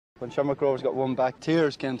When Shamrock Rovers got one back,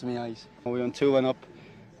 tears came to my eyes. We went 2-1 up,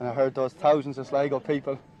 and I heard those thousands of Sligo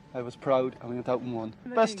people. I was proud, and we went out and won.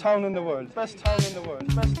 Best town in the world, best town in the world,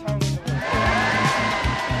 best town in the world.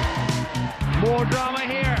 More drama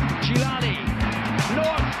here. Gilani,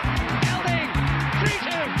 North, Elding,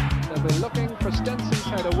 3-2. They've been looking for Stenson's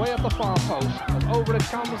head away at the far post, and over it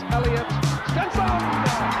comes Elliott. Stenson!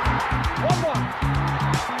 1-1.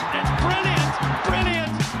 It's brilliant,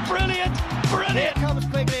 brilliant, brilliant, brilliant. Here comes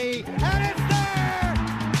Quigley, and it's there!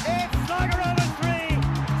 It's Sligo Rovers 3,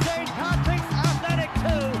 St. Patrick's Athletic 2,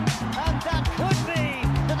 and that could be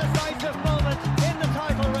the decisive moment in the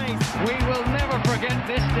title race. We will never forget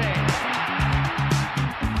this day.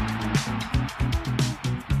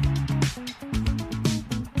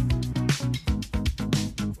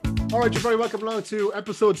 All right, you're very welcome along to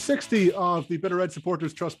episode 60 of the Bitter Red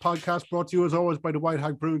Supporters Trust podcast, brought to you as always by the White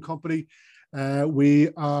Hag Brewing Company. We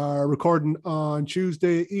are recording on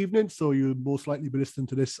Tuesday evening, so you'll most likely be listening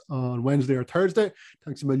to this on Wednesday or Thursday.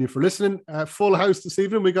 Thanks a million for listening. Full house this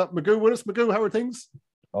evening. We got Magoo with us. Magoo, how are things?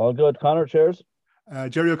 All good. Conor, cheers.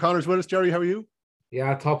 Gerry O'Connor's with us. Gerry, how are you?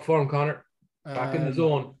 Yeah, top form, Conor. Back in the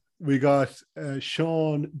zone. We got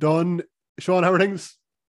Shaun Dunn. Shaun, how are things?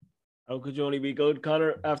 How could you only be good,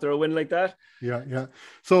 Conor, after a win like that? Yeah.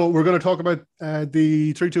 So we're going to talk about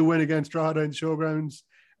the 3-2 win against Drogheda in the showgrounds.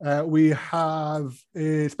 We have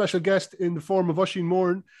a special guest in the form of Oisin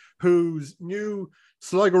Moran, whose new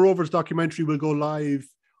Sligo Rovers documentary will go live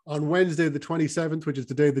on Wednesday the 27th, which is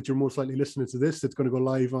the day that you're most likely listening to this. It's going to go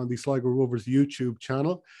live on the Sligo Rovers YouTube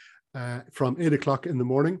channel from 8 o'clock in the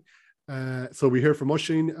morning. So we hear from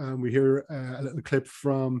Oisin, and we hear a little clip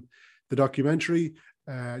from the documentary.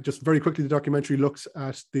 Just very quickly, the documentary looks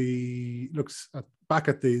back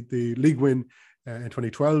at the league win in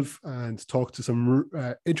 2012 and talks to some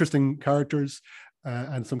interesting characters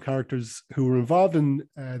and some characters who were involved in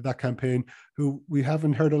that campaign who we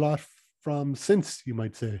haven't heard a lot from since, you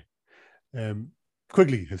might say.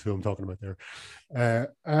 Quigley is who I'm talking about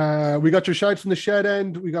there. We got your shouts from the shed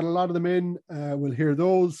end. We got a lot of them in. We'll hear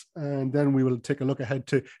those, and then we will take a look ahead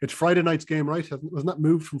to it's Friday night's game, right? Wasn't that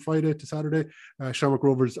moved from Friday to Saturday? Shamrock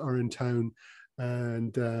Rovers are in town,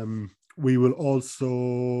 and we will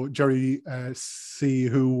also, Gerry, see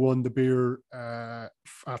who won the beer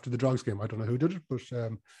after the Drogs game. I don't know who did it, but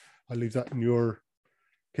I'll leave that in your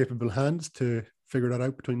capable hands to figure that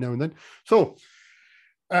out between now and then. So,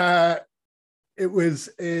 it was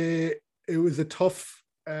a tough.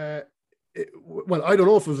 Well, I don't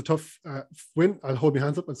know if it was a tough win. I'll hold my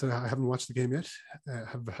hands up and say I haven't watched the game yet.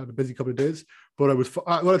 Have had a busy couple of days, but I was.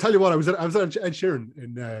 Well, I'll tell you what. I was at Ed Sheeran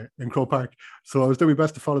in Croke Park, so I was doing my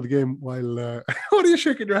best to follow the game. While what are you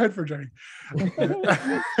shaking your head for, Gerry?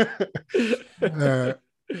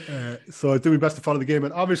 So I was doing my best to follow the game,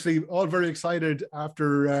 and obviously all very excited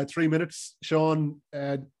after 3 minutes. Shaun,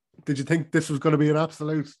 did you think this was going to be an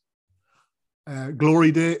absolute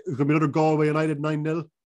glory day? It was going to be another Galway United 9-0.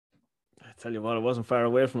 I tell you what, it wasn't far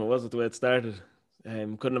away from it, was it, the way it started?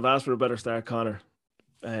 Couldn't have asked for a better start, Conor.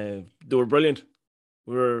 They were brilliant.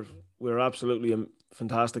 We were absolutely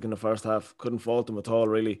fantastic in the first half. Couldn't fault them at all,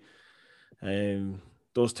 really.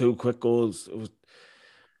 Those two quick goals.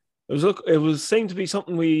 It was seemed to be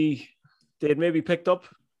something they'd maybe picked up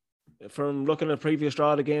from looking at previous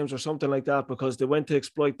Drogheda games or something like that, because they went to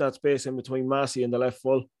exploit that space in between Massey and the left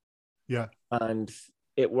full. Yeah. And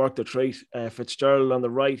it worked a treat. Fitzgerald on the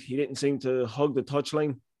right, he didn't seem to hug the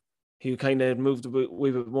touchline. He kind of moved a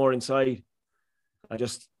wee bit more inside and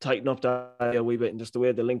just tightened up that a wee bit, and just the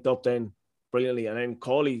way they linked up then brilliantly. And then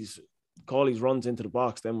Cawley's runs into the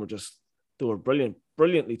box then they were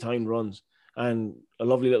brilliantly timed runs, and a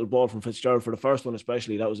lovely little ball from Fitzgerald for the first one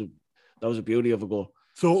especially. That was a beauty of a goal.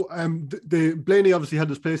 So the Blaney obviously had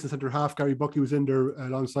his place in centre half. Gary Buckley was in there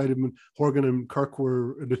alongside him, and Horgan and Kirk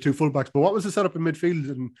were the two fullbacks. But what was the setup in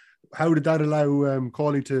midfield, and how did that allow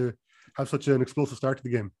Cawley to have such an explosive start to the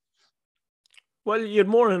game? Well, you had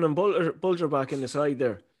Moran and Bulger back in the side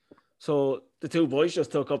there. So the two boys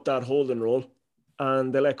just took up that holding role,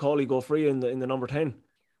 and they let Cawley go free in the number 10.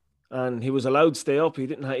 And he was allowed to stay up. He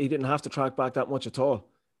didn't have to track back that much at all.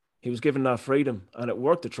 He was given that freedom, and it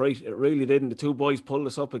worked a treat. It really did. And the two boys pulled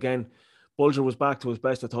us up again. Bulger was back to his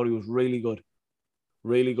best. I thought he was really good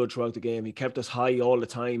throughout the game. He kept us high all the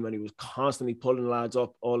time, and he was constantly pulling lads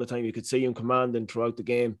up all the time. You could see him commanding throughout the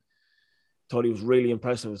game. Thought he was really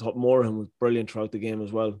impressive. I thought Moran was brilliant throughout the game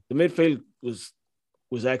as well. The midfield was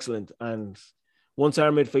excellent, and once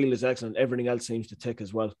our midfield is excellent, everything else seems to tick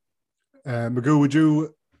as well. Magoo, would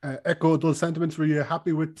you echo those sentiments? Were you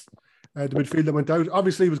happy with the midfield that went out?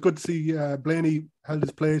 Obviously, it was good to see Blaney held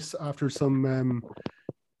his place after some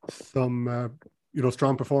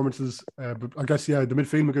strong performances. But I guess, the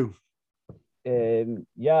midfield, Magoo.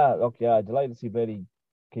 Delighted to see Brady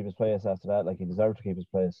keep his place after that. Like, he deserved to keep his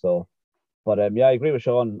place. So, but I agree with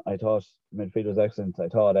Shaun. I thought midfield was excellent. I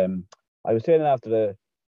thought I was saying after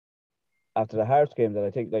the Hearts game that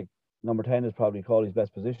I think like number 10 is probably Cawley's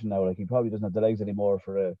best position now. Like, he probably doesn't have the legs anymore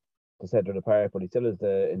for the centre of the park, but he still has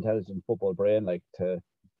the intelligent football brain, like to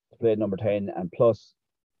play number 10, and plus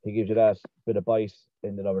he gives you that bit of bite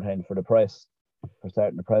in the number 10 for the press, for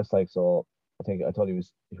starting the press. Like, so I thought he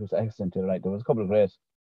was excellent the other night. There was a couple of great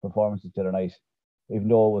performances the other night, even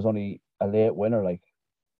though it was only a late winner. Like,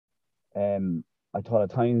 I thought at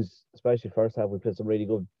times, especially first half, we played some really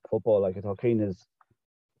good football. Like, I thought Keenan's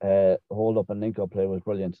hold up and link up play was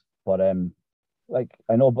brilliant. But like,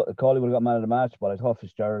 I know Cawley would have got man of the match, but I thought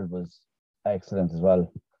Fitzgerald was excellent as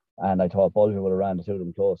well. And I thought Bolger would have ran the two of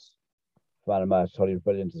them close for man of the match. I thought he was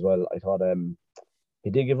brilliant as well. I thought he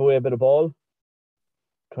did give away a bit of ball.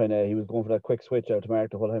 He was going for that quick switch out to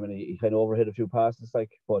Mark the whole time, and he kind of overhit a few passes,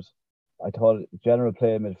 like, but I thought general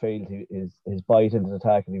play in midfield, his bite into the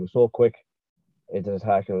tackle, he was so quick into the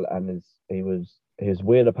tackle, and his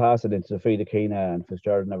way to pass it into the feet of Keena and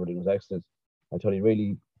Fitzgerald and everything was excellent. I thought he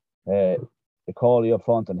really the Cawley up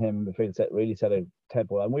front and him in midfield really set a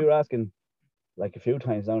tempo, and we were asking like a few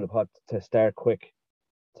times down the pot to start quick,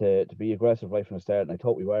 to be aggressive right from the start, and I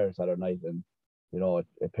thought we were Saturday night, and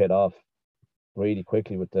it paid off really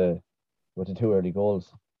quickly with the two early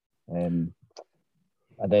goals. And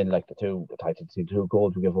then like the two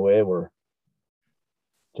goals we give away were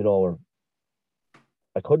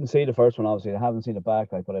I couldn't see the first one, obviously. I haven't seen it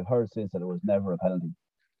back, like, but I've heard since that it was never a penalty.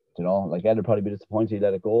 Like, Ed would probably be disappointed he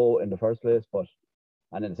let it go in the first place,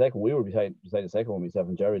 and then the second, we were beside the second one, myself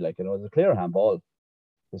and Gerry, like, it was a clear handball.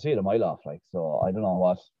 You see it a mile off, like, so I don't know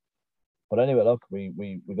what. But anyway, look,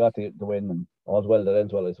 we got the win, and all's well that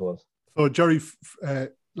ends well, I suppose. So, Gerry,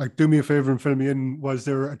 like, do me a favour and fill me in. Was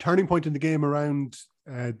there a turning point in the game around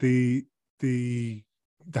the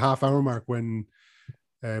half-hour mark when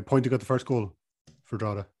Pointy got the first goal for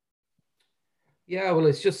Drogheda? Yeah, well,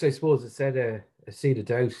 it's just, I suppose, it said a seed of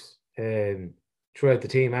doubt throughout the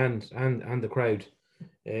team and the crowd.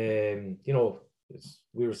 We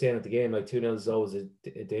were saying at the game, like, 2-0 is always a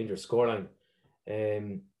dangerous scoreline.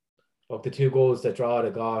 Of the two goals that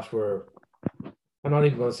Drogheda got were, I'm not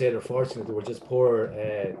even going to say they're fortunate, they were just poor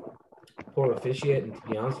officiating, to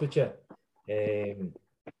be honest with you. The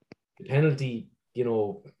penalty,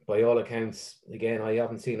 by all accounts, again, I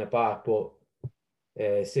haven't seen it back, but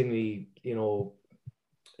seemingly,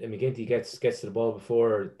 McGinty gets to the ball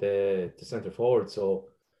before the centre forward. So,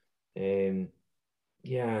 and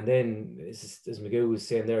then as Magoo was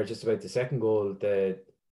saying there, just about the second goal,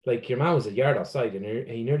 your man was a yard offside and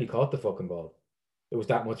he nearly caught the fucking ball. It was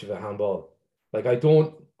that much of a handball. Like, I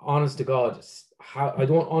don't, honest to God, I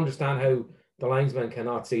don't understand how the linesman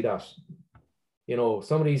cannot see that.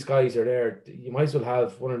 Some of these guys are there. You might as well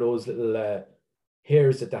have one of those little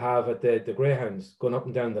hairs that they have at the greyhounds going up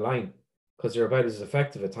and down the line, because they're about as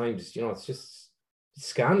effective at times. It's just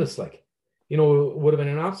scandalous. Like, it would have been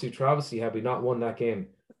an absolute travesty had we not won that game,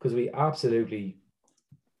 because we absolutely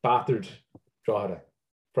battered Drogheda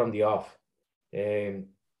from the off.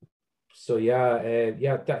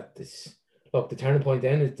 Look, the turning point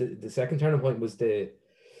then is the second turning point was that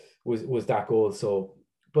goal. So,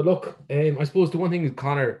 but look, I suppose the one thing with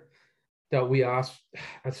Conor that we asked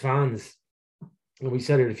as fans, and we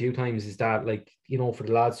said it a few times, is that, like, for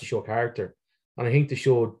the lads to show character, and I think they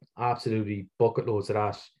showed absolutely bucket loads of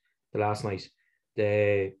that the last night.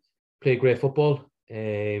 They played great football.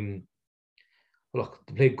 Look,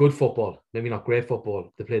 they played good football, maybe not great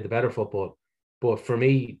football. They played the better football. But for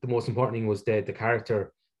me, the most important thing was the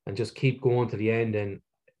character, and just keep going to the end. And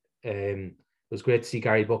it was great to see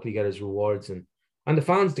Gary Buckley get his rewards, and the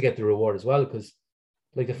fans to get the reward as well, because,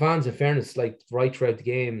 like, the fans, in fairness, like, right throughout the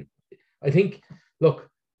game, I think, look,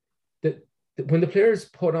 when the players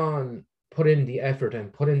put in the effort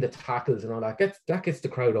and put in the tackles and all that, gets the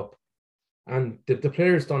crowd up. And the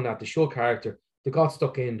players done that to show character. They got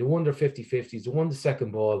stuck in. They won their 50-50s. They won the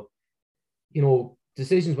second ball.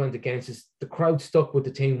 Decisions went against us. The crowd stuck with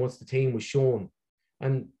the team once the team was shown.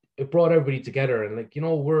 And it brought everybody together. And, like,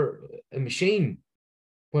 we're a machine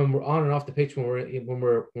when we're on and off the pitch, when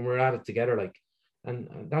we're at it together. Like, and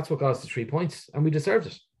that's what got us the 3 points. And we deserved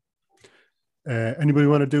it. Anybody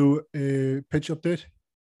want to do a pitch update?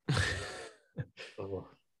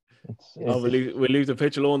 We'll leave the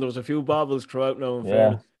pitch alone. There was a few bobbles throughout now. In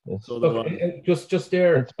fairness. So look, just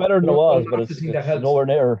there. It's better than it was, but it's nowhere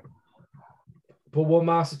near. But one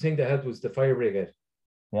massive thing that helped was the fire brigade.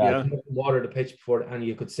 Yeah. Water the pitch before, and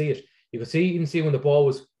you could see it. You could even see when the ball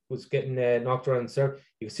was was getting knocked around the circle.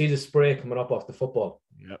 You could see the spray coming up off the football.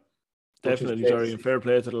 Yeah, definitely, Gerry, and fair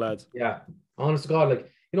play to the lads. Yeah, honest to God,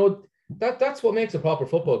 like, you know, that's what makes a proper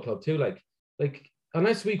football club too. Like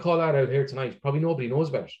unless we call that out here tonight, probably nobody knows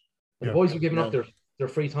about it. And the boys are giving up their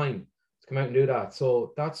free time to come out and do that.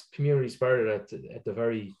 So that's community spirit at the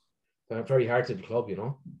very heart of the club, you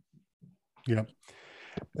know. Yeah.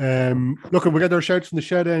 Look, we get our shouts from the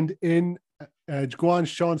shed end in. Go on,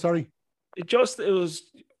 Shaun. Sorry. It was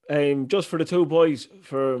just for the two boys,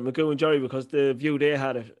 for Magoo and Gerry, because the view they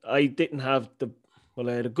had it. I didn't have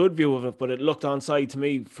I had a good view of it, but it looked onside to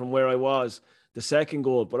me from where I was, the second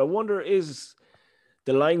goal. But I wonder, is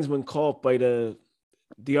the linesman caught by the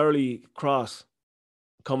early cross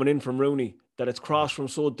coming in from Rooney, that it's crossed from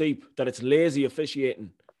so deep that it's lazy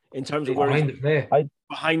officiating in terms of behind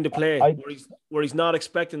the play, where he's not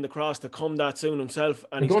expecting the cross to come that soon himself.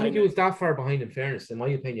 And I don't think he was that far behind, in fairness, in my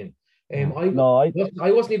opinion. I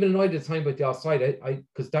wasn't even annoyed at the time about the offside.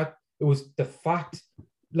 Because it was the fact,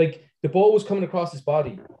 like, the ball was coming across his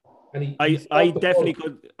body, and I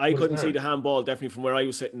couldn't see the handball definitely from where I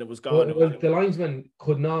was sitting. It was gone. Well, the linesman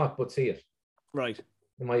could not but see it. Right,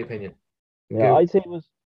 in my opinion. Yeah, I'd say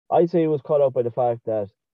he was caught up by the fact that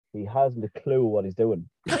he hasn't a clue what he's doing.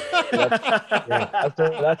 That's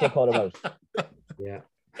what caught him out. Yeah.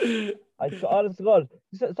 Honest to God,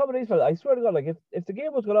 some of these fellas, I swear to God, like, if the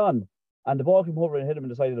game was going on and the ball came over and hit him in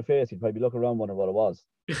the side of the face, he'd probably be looking around wondering what it was.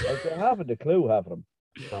 Like, they haven't a clue, half of them.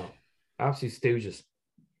 No. Absolute stooges.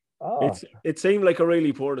 It seemed like a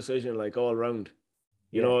really poor decision, like, all round.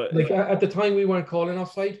 You know, like, at the time we weren't calling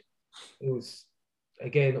offside. It was,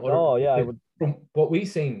 again, from what we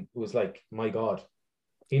seen, it was like, my God,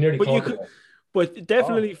 he nearly called it. But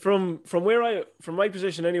definitely from my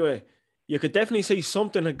position anyway, you could definitely see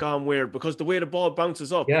something had gone weird, because the way the ball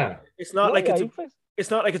bounces up, it's not like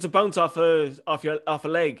it's a bounce off a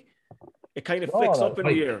leg. It kind of flicks up in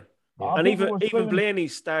the air. And even Blaney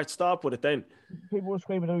stop with it then. People were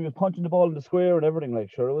screaming that he was punching the ball in the square and everything, like,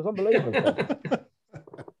 sure, it was unbelievable.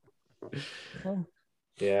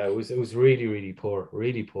 Yeah, it was really, really poor,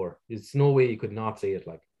 really poor. There's no way you could not see it,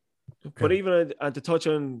 like. But even and to touch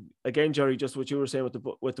on again, Gerry, just what you were saying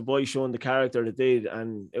with the boys showing the character they did,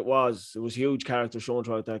 and it was huge character shown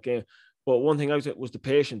throughout that game. But one thing out of it was the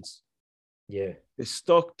patience. Yeah, they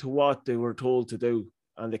stuck to what they were told to do,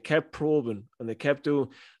 and they kept probing, and they kept doing.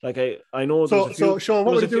 Like, I know Shaun,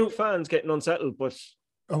 what was a few fans getting unsettled, but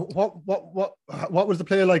what was the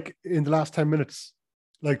play like in the last 10 minutes?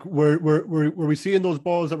 Like, were we seeing those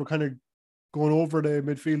balls that were kind of going over the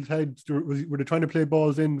midfield head? Were they trying to play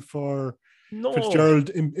balls in for Fitzgerald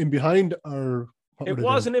in behind, or it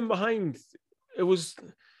wasn't in behind? It was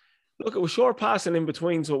short passing in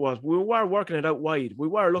between. So it was. We were working it out wide. We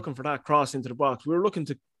were looking for that cross into the box. We were looking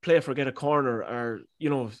to get a corner, or,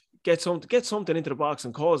 you know, get something into the box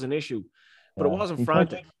and cause an issue. But it wasn't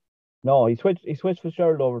frantic. No, he switched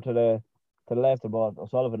Fitzgerald over to the left and brought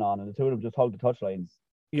O'Sullivan on, and the two of them just hugged the touchlines.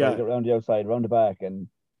 Yeah, get around the outside, around the back, and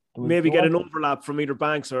maybe get an overlap from either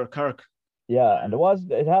Banks or Kirk. Yeah, and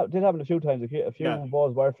it did happen a few times. A few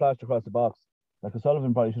balls were flashed across the box. Like,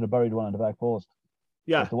 O'Sullivan probably should have buried one on the back post.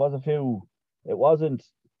 Yeah, but there was a few. It wasn't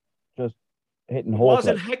just hitting holes.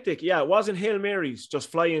 It wasn't hectic. Yeah, it wasn't Hail Marys just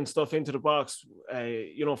flying stuff into the box,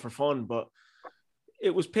 you know, for fun. But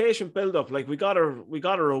it was patient build up. Like, we got a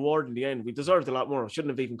reward in the end. We deserved a lot more.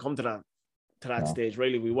 Shouldn't have even come to that stage.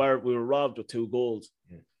 Really, we were robbed with 2 goals.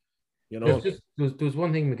 Yeah. You know, there was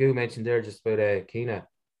one thing Magoo mentioned there just about Keena,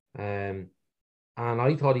 and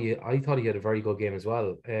I thought he had a very good game as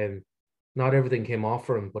well. Not everything came off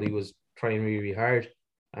for him, but he was trying really, really hard,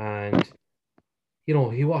 and, you know,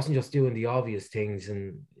 he wasn't just doing the obvious things,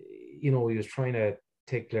 and, you know, he was trying to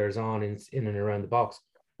take players on in and around the box.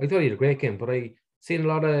 I thought he had a great game, but I seen a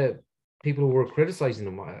lot of people who were criticizing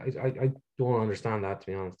him. I don't understand that, to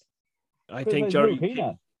be honest. I think Gerry.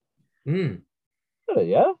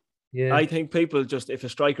 Yeah. I think people just, if a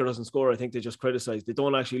striker doesn't score, I think they just criticize. They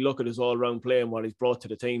don't actually look at his all-round play and what he's brought to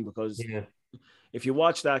the team, because if you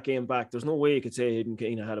watch that game back, there's no way you could say Aidan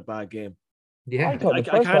Keena had a bad game. Yeah,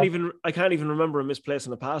 I can't even remember a misplace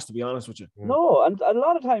in the past, to be honest with you. No, and a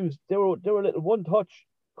lot of times they were little one-touch,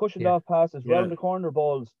 cushioned off passes, round the corner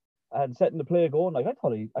balls, and setting the play going. Like, I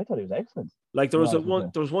thought he was excellent. Like, there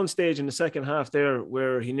was one stage in the second half there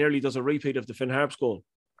where he nearly does a repeat of the Finn Harps goal,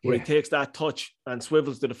 where he takes that touch and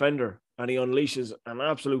swivels the defender, and he unleashes an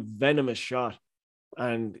absolute venomous shot,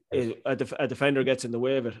 and a defender gets in the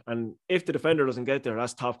way of it. And if the defender doesn't get there,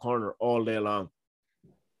 that's top corner all day long.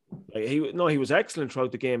 Like, he was excellent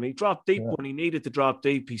throughout the game. He dropped deep when he needed to drop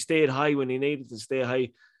deep. He stayed high when he needed to stay high.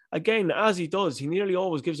 Again, as he does, he nearly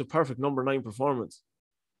always gives a perfect number 9 performance.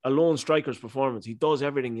 a lone striker's performance. He does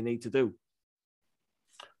everything you need to do.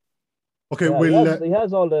 Okay, he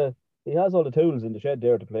has all the tools in the shed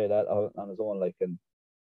there to play that on his own. Like, and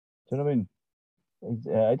do you know what I mean?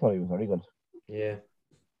 I thought he was very good. Yeah.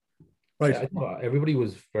 Right. Yeah, I thought everybody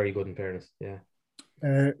was very good in fairness. Yeah.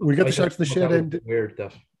 We get the shout from the shed end. Weird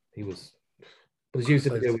that he was, but it's used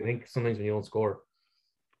to do. I think sometimes when you don't score.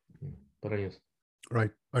 But anyways.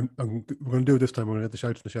 Right. We're going to do it this time. We're going to get the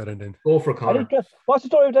shout from the shed end in. Go for Conor. What's the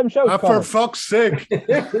story of them shouts? For fuck's sake.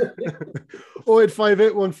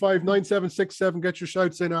 0858159767. Get your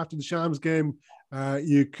shouts in after the Shams game.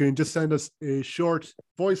 You can just send us a short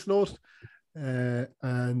voice note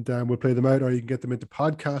and we'll play them out, or you can get them into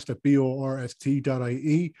podcast at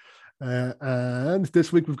borst.ie. And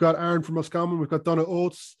this week we've got Aaron from Roscommon, we've got Donna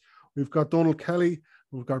Oates, we've got Donald Kelly,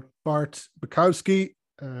 we've got Bart Bukowski.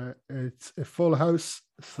 It's a full house,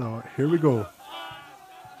 so here we go.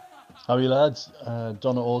 How are you, lads?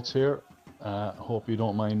 Donna Oates here. Hope you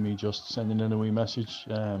don't mind me just sending in a wee message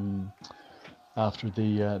after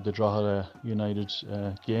the Drogheda United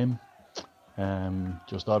game.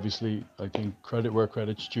 Just obviously, I think credit where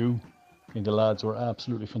credit's due. I think the lads were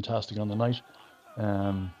absolutely fantastic on the night.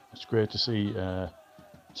 It's great to see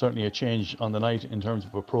certainly a change on the night in terms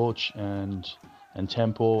of approach and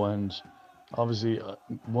tempo, and obviously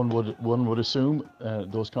one would assume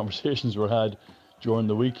those conversations were had during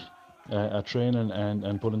the week at training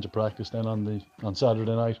and put into practice then on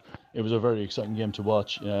Saturday night. It was a very exciting game to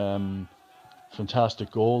watch.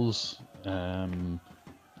 Fantastic goals.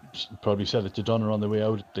 Probably said it to Dunner on the way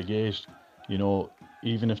out the gate. You know,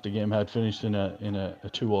 even if the game had finished in a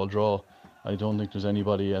 2-2 draw, I don't think there's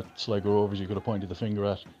anybody at Sligo Rovers you could have pointed the finger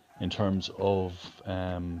at in terms of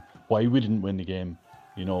why we didn't win the game.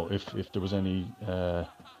 You know, if there was any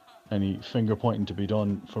finger pointing to be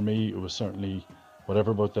done, for me it was certainly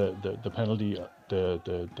whatever about the penalty,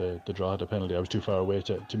 the Drogheda penalty. I was too far away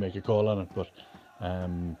to make a call on it, but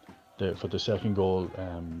for the second goal,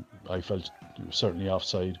 I felt it was certainly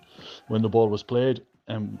offside when the ball was played.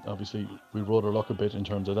 Obviously we rode our luck a bit in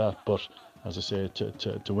terms of that, but as I say,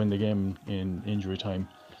 to win the game in injury time,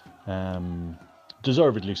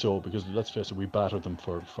 deservedly so, because let's face it, we battered them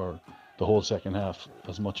for the whole second half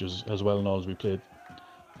as much as well and all as we played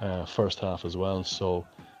first half as well. So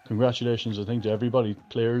congratulations, I think, to everybody,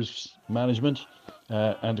 players, management,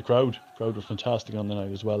 and the crowd. The crowd were fantastic on the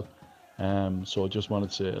night as well. So I just wanted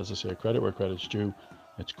to say, as I say, credit where credit's due.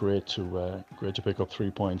 It's great to pick up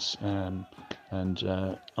 3 points and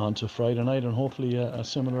on to Friday night, and hopefully a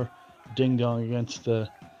similar ding dong against the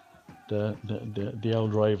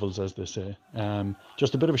old rivals, as they say.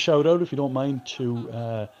 Just a bit of a shout out, if you don't mind,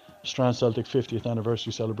 to Strand Celtic 50th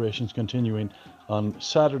anniversary celebrations continuing on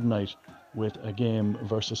Saturday night with a game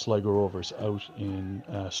versus Sligo Rovers out in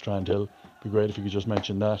Strand Hill. Be great if you could just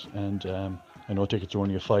mention that. And I know tickets are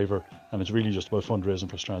only a £5, and it's really just about fundraising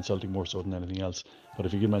for Strand Celtic more so than anything else. But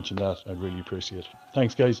if you could mention that, I'd really appreciate it.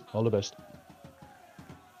 Thanks, guys. All the best.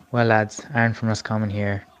 Well, lads, Aaron from Roscommon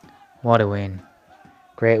here. What a win.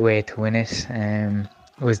 Great way to win it. I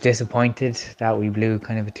was disappointed that we blew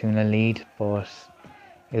kind of a 2-0 lead, but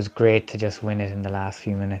it was great to just win it in the last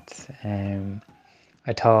few minutes.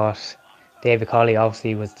 I thought David Colley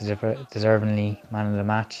obviously was deservingly man of the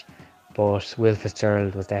match, but Will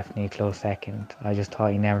Fitzgerald was definitely a close second. I just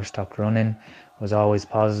thought he never stopped running, was always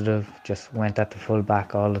positive, just went at the full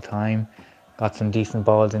back all the time, got some decent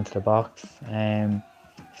balls into the box.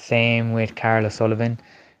 Same with Carl O'Sullivan,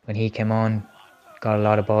 when he came on, got a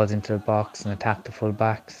lot of balls into the box and attacked the full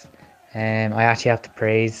backs. I actually have to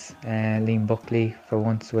praise Liam Buckley for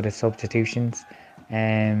once with his substitutions.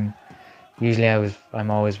 Usually I'm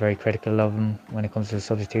always very critical of him when it comes to the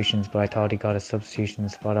substitutions, but I thought he got his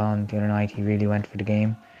substitutions spot on the other night. He really went for the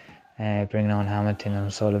game, bringing on Hamilton and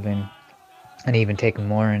O'Sullivan, and even taking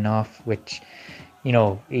Moran off, which, you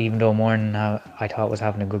know, even though Moran I thought was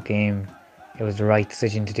having a good game, it was the right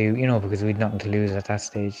decision to do, you know, because we had nothing to lose at that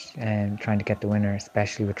stage, and trying to get the winner,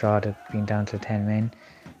 especially with Drogheda being down to 10 men.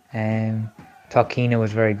 Thought Keane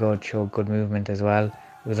was very good, showed good movement as well.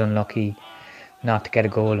 He was unlucky not to get a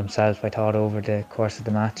goal himself, I thought, over the course of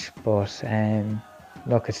the match. But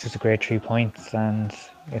look, it's just a great 3 points, and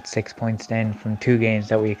it's 6 points then from 2 games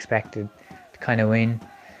that we expected to kind of win,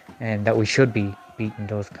 and that we should be beating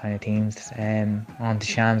those kind of teams. On to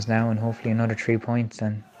Shams now, and hopefully another 3 points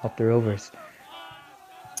and up the Rovers.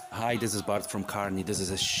 Hi, this is Bart from Carney. This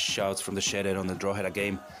is a shout from the shed on the Drogheda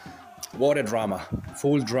game. What a drama.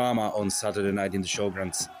 Full drama on Saturday night in the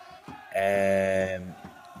showgrounds.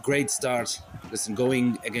 Great start. Listen,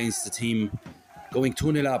 going against the team, going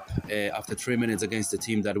 2-0 up after 3 minutes against the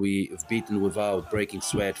team that we've beaten without breaking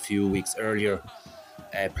sweat a few weeks earlier.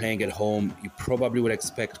 playing at home, you probably would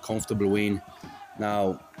expect comfortable win.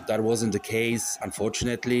 Now, that wasn't the case,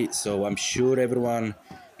 unfortunately, so I'm sure everyone,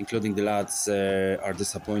 including the lads, are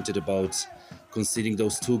disappointed about conceding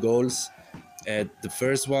those 2 goals. The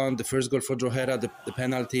first goal for Drogheda, the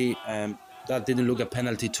penalty, that didn't look a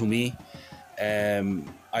penalty to me.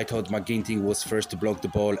 I thought McGinty was first to block the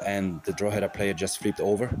ball and the Drogheda player just flipped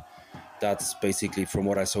over. That's basically from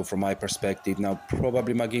what I saw from my perspective. Now,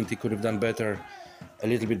 probably McGinty could have done better, a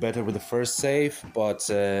little bit better with the first save, but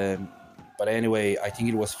anyway, I think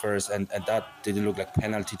it was first, and that didn't look like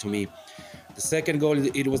penalty to me. The second goal,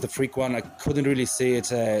 it was the freak one. I couldn't really see it.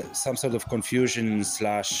 Some sort of confusion /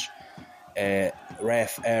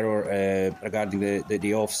 ref error regarding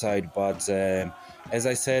the offside, but as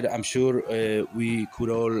I said, I'm sure we could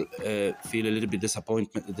all feel a little bit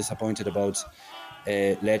disappointed about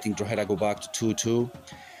letting Drogheda go back to 2-2.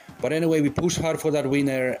 But anyway, we pushed hard for that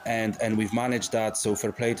winner, and we've managed that, so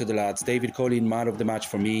fair play to the lads. David Collin, man of the match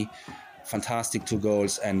for me. Fantastic 2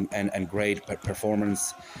 goals and great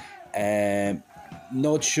performance.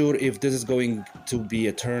 Not sure if this is going to be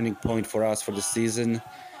a turning point for us for the season.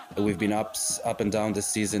 We've been up and down this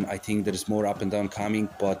season. I think there is more up and down coming,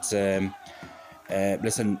 but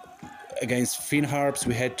listen, against Finn Harps,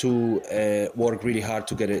 we had to work really hard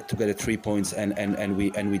to get a 3 points, and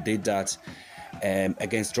we did that.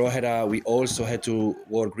 Against Drogheda, we also had to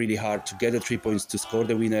work really hard to get the 3 points to score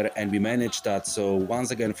the winner, and we managed that. So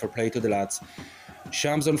once again, fair play to the lads.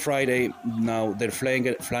 Shams on Friday. Now they're flying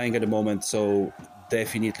at the moment, so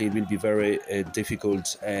definitely it will be very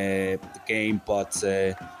difficult game. But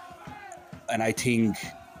and I think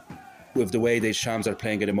with the way the Shams are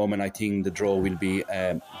playing at the moment, I think the draw will be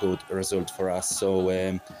a good result for us. So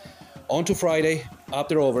on to Friday, up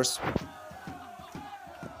the Rovers.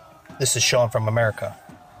 This is Shaun from America.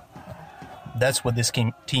 That's what this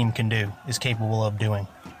team can do, is capable of doing.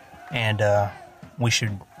 And we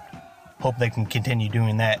should hope they can continue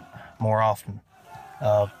doing that more often.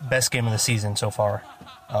 Best game of the season so far.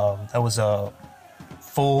 That was a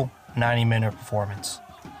full 90-minute performance.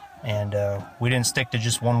 And we didn't stick to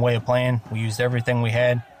just one way of playing. We used everything we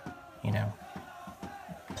had,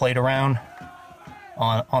 played around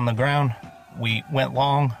on the ground. We went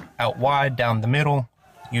long, out wide, down the middle.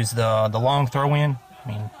 Use the long throw in. I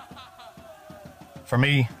mean, for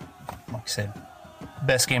me, like I said,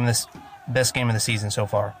 best game of the season so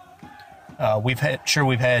far. We've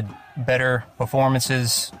had better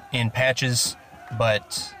performances in patches,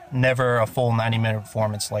 but never a full 90-minute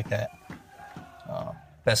performance like that.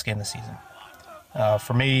 Best game of the season.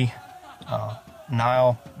 For me,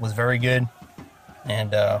 Niall was very good,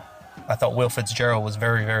 and I thought Will Fitzgerald was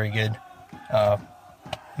very, very good.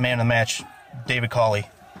 Man of the match, David Colley.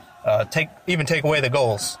 Take away the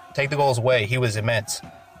goals. Take the goals away. He was immense.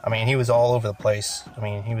 I mean, he was all over the place. I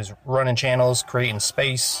mean, he was running channels, creating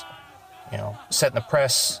space, setting the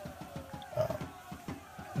press,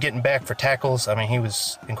 getting back for tackles. I mean, he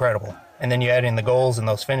was incredible. And then you add in the goals and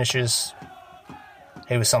those finishes.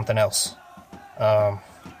 He was something else.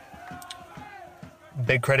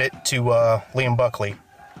 Big credit to Liam Buckley.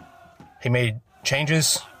 He made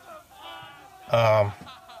changes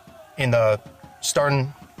in the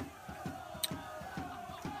starting.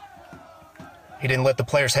 He didn't let the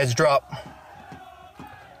players' heads drop.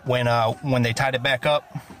 When they tied it back up,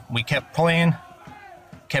 we kept playing,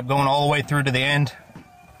 kept going all the way through to the end.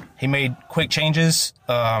 He made quick changes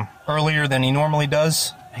earlier than he normally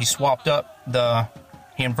does. He swapped up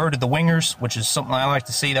he inverted the wingers, which is something I like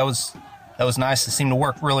to see. That was nice. It seemed to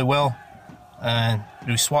work really well. And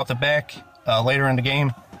we swapped it back later in the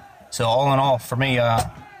game. So all in all, for me,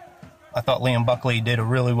 I thought Liam Buckley did a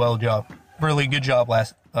really good job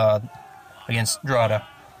last against Drogheda,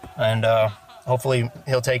 and hopefully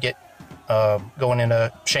he'll take it going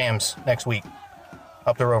into Shams next week.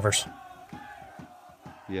 Up the Rovers.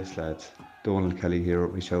 Yes, lads. Donald Kelly here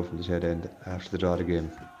with Micheal from the Shed End after the Drogheda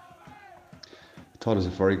game. I thought it was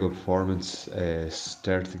a very good performance.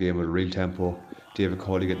 Started the game with a real tempo. David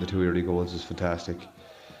Colley getting the 2 early goals was fantastic.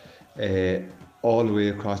 All the way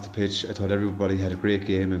across the pitch, I thought everybody had a great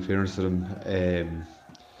game, in fairness to them. A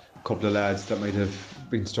couple of lads that might have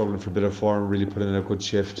been struggling for a bit of form really put in a good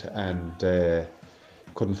shift, and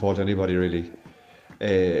couldn't fault anybody really.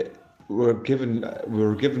 We were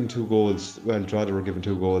given 2 goals. Well, Drogheda were given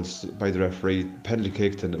 2 goals by the referee, penalty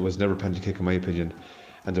kicked, and it was never a penalty kick in my opinion.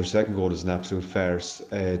 And their second goal was an absolute farce.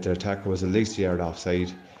 Their attacker was at least a yard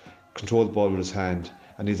offside, controlled the ball with his hand,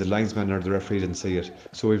 and either the linesman or the referee didn't see it.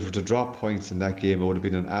 So if we were to drop points in that game, it would have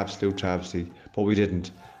been an absolute travesty, but we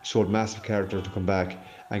didn't. showed massive character to come back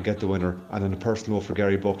and get the winner. And on a personal note for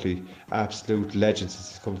Gary Buckley, absolute legend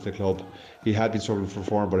since he's come to the club. He had been struggling for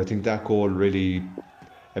form, but I think that goal really,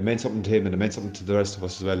 it meant something to him and it meant something to the rest of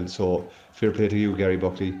us as well. So fair play to you, Gary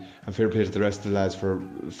Buckley, and fair play to the rest of the lads for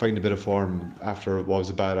finding a bit of form after what was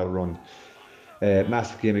a bad outrun.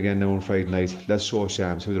 Massive game again now on Friday night. Let's show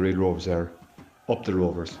Shams who the real Rovers are. Up the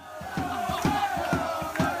Rovers.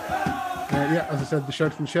 Yeah, as I said, the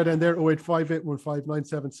shout from the shed end there,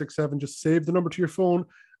 0858159767. Just save the number to your phone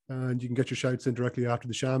and you can get your shouts in directly after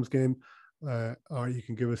the Shams game. Or you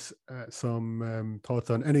can give us some thoughts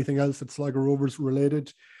on anything else that's Sligo Rovers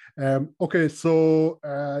related. Okay, so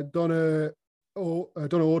Donna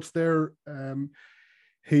Oates there,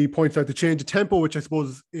 he points out the change of tempo, which I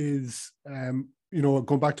suppose is,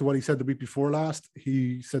 going back to what he said the week before last.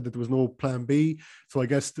 He said that there was no plan B. So I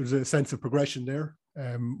guess there's a sense of progression there.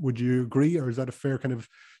 Would you agree, or is that a fair kind of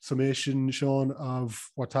summation, Shaun, of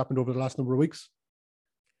what's happened over the last number of weeks?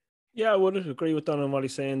 Yeah, I would agree with Don on what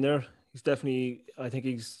he's saying there. He's definitely, I think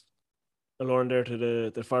he's alluring there to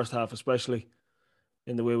the first half, especially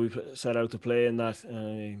in the way we set out to play, and that,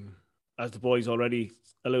 as the boys already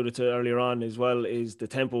alluded to earlier on as well, is the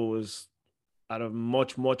tempo was at a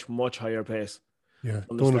much, much, much higher pace. Yeah,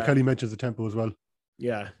 Donald Kelly mentions the tempo as well.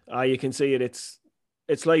 Yeah, you can see it. It's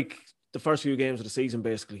like the first few games of the season,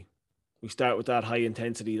 basically. We start with that high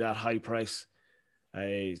intensity, that high press.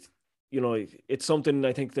 It's something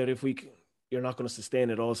I think that you're not going to sustain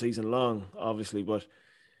it all season long, obviously, but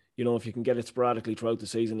if you can get it sporadically throughout the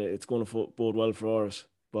season, it's going to bode well for us.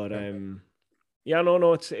 But it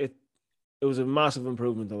was a massive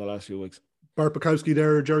improvement in the last few weeks. Bart Bukowski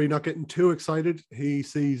there, Gerry, not getting too excited. He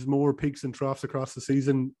sees more peaks and troughs across the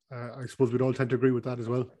season. I suppose we'd all tend to agree with that as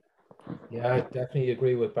well. Yeah, I definitely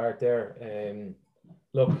agree with Bart there.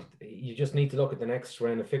 Look, you just need to look at the next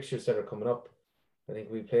round of fixtures that are coming up. I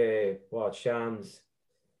think we play, Shams,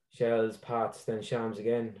 Shells, Pats, then Shams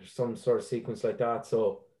again, some sort of sequence like that.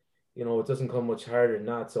 So, it doesn't come much harder than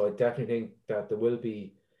that. So I definitely think that there will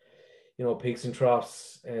be, peaks and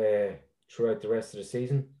troughs throughout the rest of the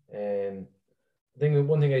season. I think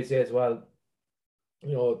one thing I'd say as well,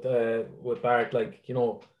 with Bart,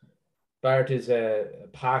 Bart is a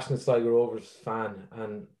passionate Sligo Rovers fan,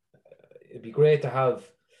 and it'd be great to have,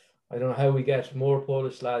 I don't know how we get more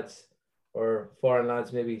Polish lads or foreign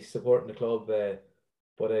lads maybe supporting the club,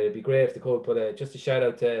 but it'd be great if they could. But just a shout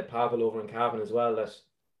out to Pavel over in Cavan as well, that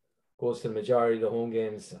goes to the majority of the home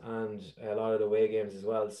games and a lot of the away games as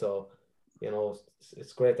well. So,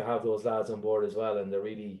 it's great to have those lads on board as well, and they're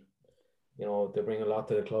really, they bring a lot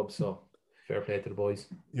to the club. So fair play to the boys.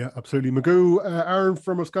 Yeah, absolutely. Magoo, Aaron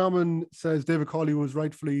from Roscommon says David Cawley was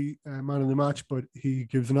rightfully man of the match, but he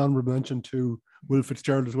gives an honourable mention to Will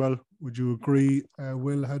Fitzgerald as well. Would you agree?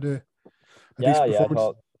 Will had a decent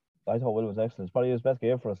performance? I thought Will was excellent. It's probably his best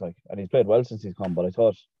game for us, and he's played well since he's come. But I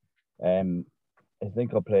thought, his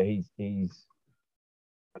link-up play, he's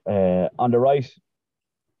on the right.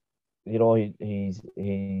 He's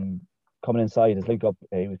coming inside. His link-up,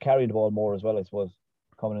 he was carrying the ball more as well, I suppose,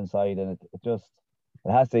 coming inside, and it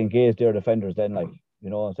has to engage their defenders then,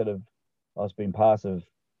 instead of us being passive,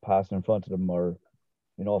 passing in front of them, or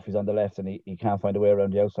if he's on the left and he can't find a way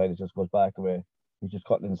around the outside, it just goes back away. He's just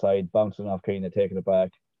cutting inside, bouncing off Keane and taking it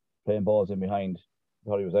back, playing balls in behind. I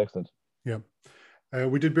thought he was excellent. Yeah.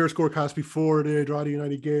 We did beer scorecast before the Drogheda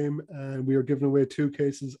United game, and we are giving away 2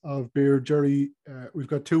 cases of beer. Gerry, we've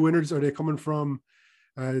got 2 winners. Are they coming from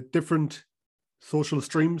different social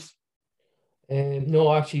streams?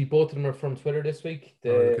 No, actually, both of them are from Twitter this week.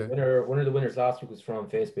 One of the winners last week was from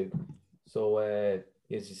Facebook. So, as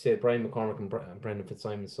you said, Brian McCormick and Brendan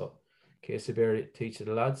Fitzsimon. So, case of beer to each of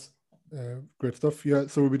the lads. Great stuff. Yeah,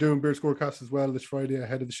 so we'll be doing beer scorecast as well this Friday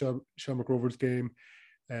ahead of the Shamrock Rovers game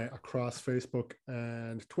across Facebook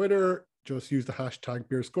and Twitter. Just use the hashtag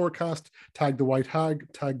beer scorecast, tag the white hag,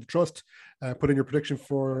 tag the trust, put in your prediction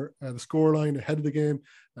for the scoreline ahead of the game,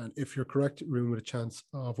 and if you're correct, room with a chance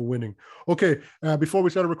of winning. Okay, before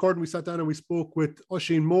we started recording, we sat down and we spoke with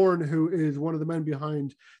Oisin Moran, who is one of the men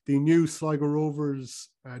behind the new Sligo Rovers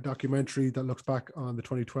documentary that looks back on the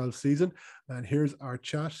 2012 season. And here's our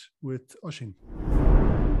chat with Oisin.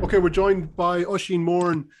 Okay, we're joined by Oisin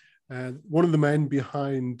Moran, one of the men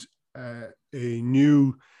behind a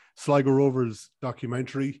new Sligo Rovers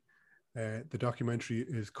documentary. The documentary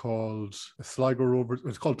is called Sligo Rovers.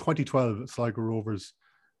 It's called 2012 Sligo Rovers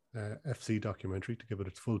FC documentary, to give it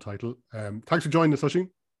its full title. Thanks for joining us, Oisin.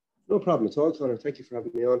 No problem at all, Conor. Thank you for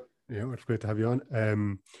having me on. Yeah, it's great to have you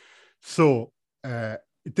on. So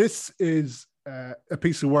this is a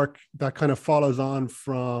piece of work that kind of follows on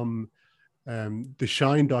from the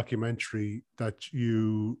Shine documentary that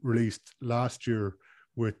you released last year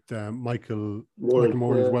with Micheal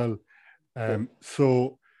Moran as well.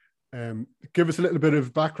 So give us a little bit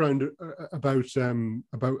of background about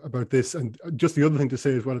this. And just the other thing to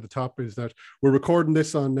say as well at the top is that we're recording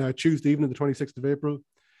this on Tuesday evening, the 26th of April.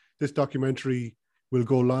 This documentary will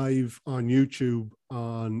go live on YouTube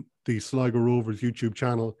on the Sligo Rovers YouTube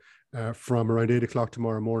channel from around 8 o'clock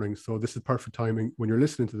tomorrow morning. So this is perfect timing when you're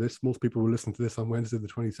listening to this. Most people will listen to this on Wednesday, the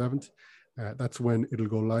 27th. That's when it'll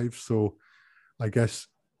go live. So I guess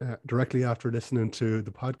directly after listening to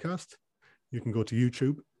the podcast, you can go to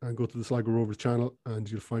YouTube and go to the Sligo Rovers channel and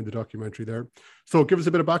you'll find the documentary there. So give us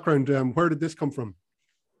a bit of background. Where did this come from?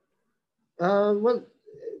 Well,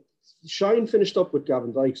 Shine finished up with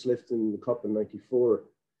Gavin Dykes lifting the cup in '94.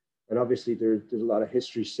 And obviously there's a lot of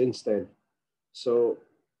history since then. So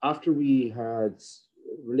after we had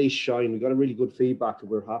released Shine, we got a really good feedback and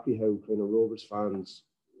we're happy how kind of Rovers fans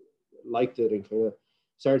liked it and kind of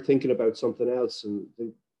started thinking about something else. And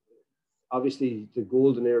obviously the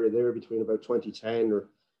golden era there between about 2010 or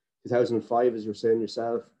 2005, as you're saying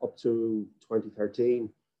yourself, up to 2013,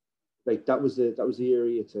 like that was the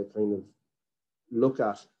area to kind of look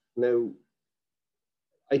at. Now,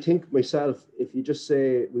 I think myself, if you just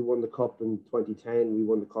say we won the cup in 2010, we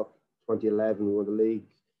won the cup 2011, we won the league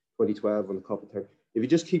 2012, won the cup. If you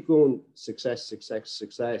just keep going success, it's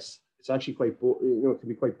actually quite it can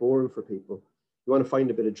be quite boring for people. You want to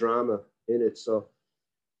find a bit of drama in it. So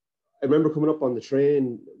I remember coming up on the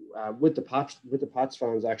train with the Pats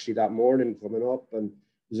fans actually that morning coming up, and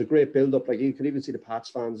it was a great build up. Like you could even see the Pats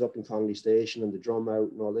fans up in Connolly Station and the drum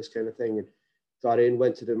out and all this kind of thing. And got in,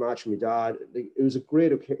 went to the match with my dad. Like, it was a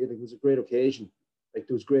great occasion. Like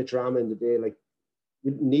there was great drama in the day. Like we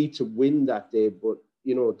didn't need to win that day, but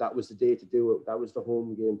you know that was the day to do it. That was the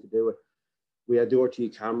home game to do it. We had the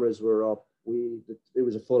RT cameras were up. It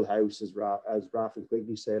was a full house, as Raf and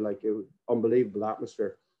Quigley say. Like it was unbelievable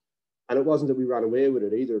atmosphere. And it wasn't that we ran away with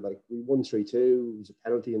it either. Like we won 3-2. It was a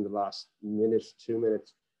penalty in the last minute, 2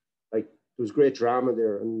 minutes. Like there was great drama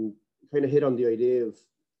there, and kind of hit on the idea of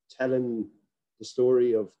telling the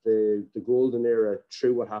story of the golden era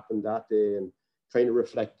through what happened that day, and kind of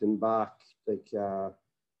reflecting back, like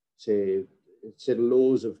say the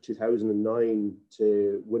lows of 2009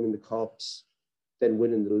 to winning the cups, then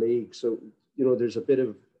winning the league. So you know there's a bit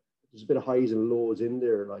of highs and lows in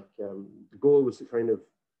there. Like the goal was to kind of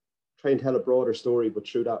try and tell a broader story, but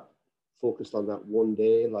through that focused on that one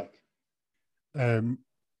day. Like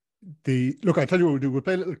look, I tell you what we'll do. We'll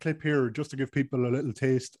play a little clip here just to give people a little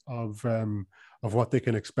taste of what they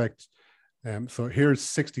can expect. So here's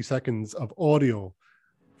 60 seconds of audio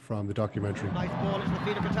from the documentary. Nice ball into the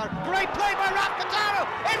feet of Kataro. Great play by Raf Kataro.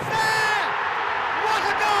 It's there! What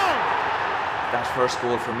a goal! That first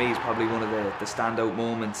goal for me is probably one of the standout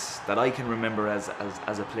moments that I can remember as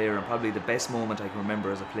a player, and probably the best moment I can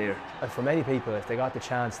remember as a player. And for many people, if they got the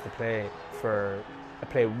chance to play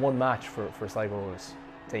one match for Sligo Rovers,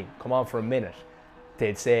 come on for a minute,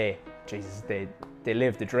 they'd say, Jesus, they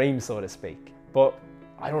lived the dream, so to speak. But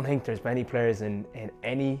I don't think there's many players in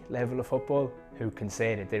any level of football who can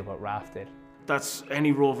say they did what Raf did. That's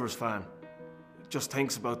any Rovers fan just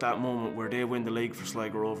thinks about that moment where they win the league for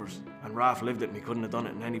Sligo Rovers. And Raf lived it, and he couldn't have done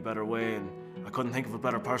it in any better way, and I couldn't think of a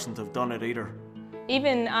better person to have done it either.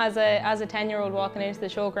 Even as a 10-year-old walking into the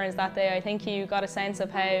showgrounds that day, I think you got a sense of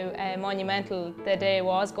how monumental the day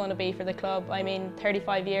was going to be for the club. I mean,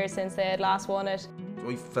 35 years since they had last won it.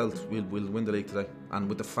 I felt we'll win the league today. And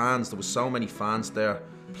with the fans, there was so many fans there.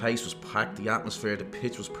 The place was packed, the atmosphere, the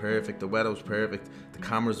pitch was perfect, the weather was perfect, the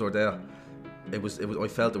cameras were there. I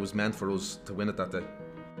felt it was meant for us to win it that day.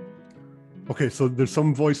 Okay, so there's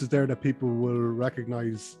some voices there that people will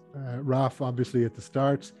recognise. Raf, obviously, at the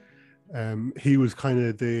start. He was kind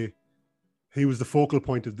of the focal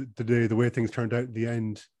point of the day, the way things turned out at the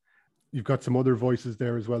end. You've got some other voices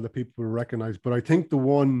there as well that people will recognize, but I think the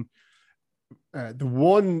one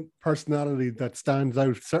personality that stands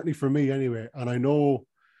out, certainly for me anyway, and I know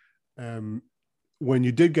when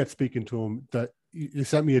you did get speaking to him, that you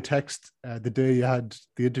sent me a text the day you had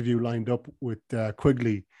the interview lined up with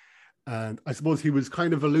Quigley, and I suppose he was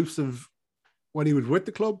kind of elusive when he was with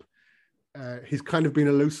the club. He's kind of been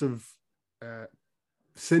elusive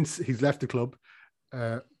since he's left the club,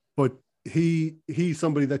 but he's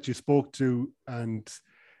somebody that you spoke to, and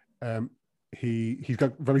he's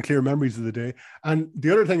got very clear memories of the day. And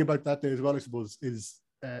the other thing about that day as well, I suppose, is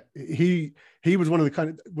he was one of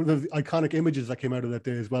the iconic images that came out of that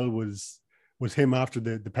day as well was him after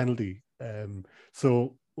the penalty.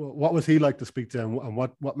 So what was he like to speak to, and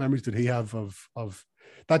what memories did he have of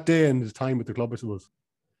that day and his time with the club, I suppose?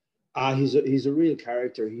 He's a real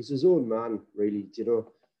character. He's his own man, really. You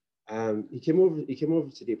know, he came over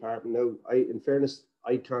to the apartment. Now, in fairness,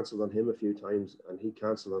 I cancelled on him a few times, and he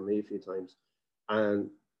cancelled on me a few times. And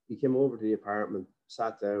he came over to the apartment,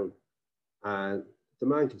 sat down, and the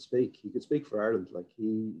man could speak. He could speak for Ireland. Like,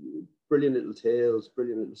 brilliant little tales,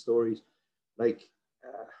 brilliant little stories. Like,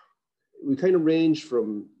 we kind of ranged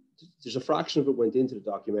from. There's a fraction of it went into the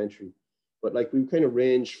documentary, but like we kind of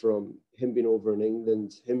ranged from him being over in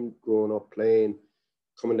England, him growing up playing,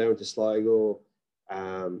 coming down to Sligo.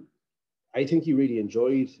 I think he really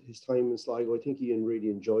enjoyed his time in Sligo. I think he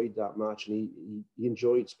really enjoyed that match, and he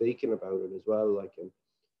enjoyed speaking about it as well. Like, and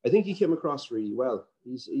I think he came across really well.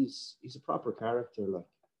 He's a proper character, like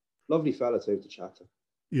lovely fella to have to chat to.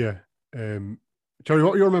 Yeah. Gerry,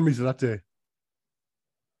 what were your memories of that day?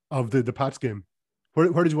 Of the Pats game?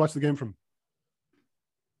 Where did you watch the game from?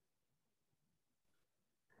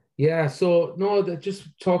 Yeah, so no, just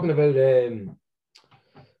talking about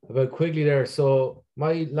Quigley there. So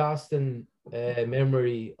my lasting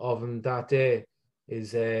memory of him that day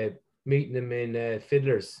is meeting him in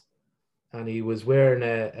Fiddlers, and he was wearing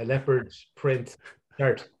a leopard print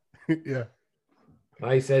shirt. Yeah.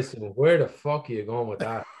 I says to him, "Where the fuck are you going with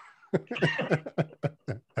that?"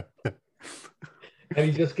 And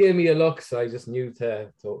he just gave me a look, so I just knew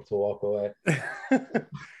to walk away.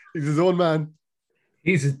 He's his own man.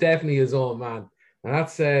 He's definitely his own man, and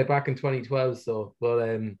that's back in 2012. So,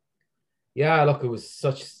 but yeah, look, it was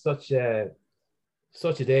such a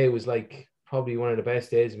day. It was like probably one of the best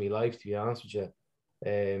days of my life, to be honest with you.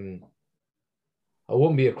 I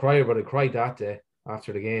wouldn't be a crier, but I cried that day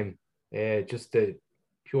after the game. Just the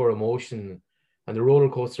pure emotion and the roller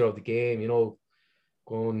coaster of the game. You know,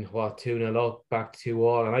 going 2-0 up, back to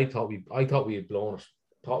 2-2, and I thought we had blown it.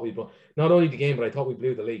 Not only the game, but I thought we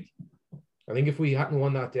blew the league. I think if we hadn't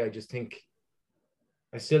won that day,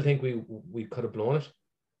 I still think we could have blown it,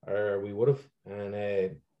 or we would have. And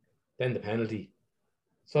then the penalty,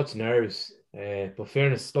 such nerves. But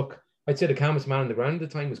fairness, look, I'd say the calmest man on the ground at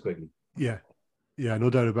the time was Quigley. Yeah, no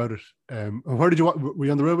doubt about it. And where did you? Were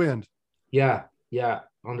you on the railway end? Yeah,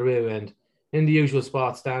 on the railway end, in the usual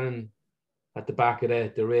spot, standing at the back of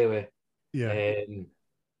the railway. Yeah.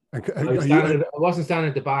 I wasn't standing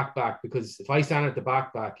at the back because if I stand at the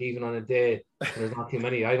back, even on a day there's not too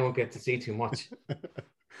many, I don't get to see too much.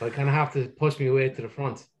 So I kind of have to push my way to the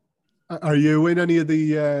front. Are you in any of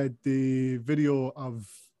the video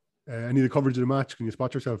of any of the coverage of the match? Can you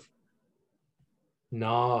spot yourself?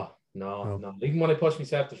 No. Even when I push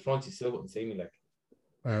myself to the front, you still wouldn't see me. Like.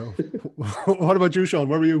 What about you, Shaun?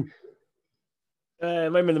 Where were you?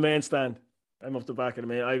 I'm in the main stand. I'm up the back of the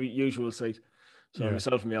main. I have a usual seat. So Yeah.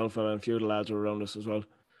 myself and my alpha and a few of the lads were around us as well.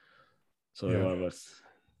 So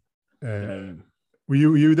were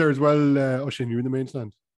you there as well, Oisin? You in the main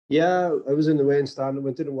stand? Yeah, I was in the main stand. I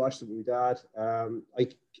went in and watched it with my dad.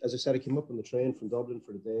 As I said, I came up on the train from Dublin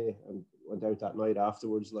for the day and went out that night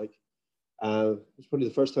afterwards. Like, it was probably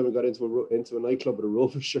the first time I got into a nightclub with a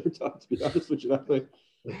Rovers shirt on, to be honest with you that night.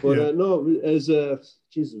 But no, it was a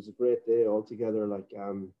great day altogether. Like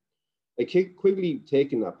Quigley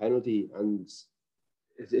taking that penalty and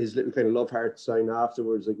his little kind of love heart sign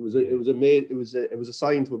afterwards. Like it was a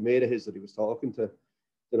sign to a mate of his that he was talking to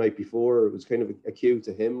the night before. It was kind of a cue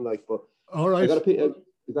to him. Like, but all right, I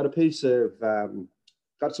got a piece of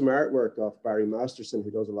got some artwork off Barry Masterson,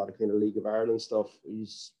 who does a lot of kind of League of Ireland stuff.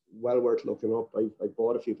 He's well worth looking up. I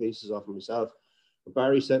bought a few pieces off him myself. But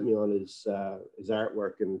Barry sent me on his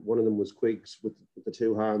artwork, and one of them was Quiggs with the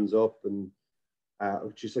two hands up, and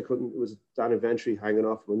just I couldn't. It was Dan Inventory hanging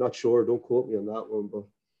off. I'm not sure. Don't quote me on that one, but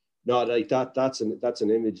no, like that. That's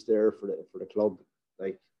an image there for the club.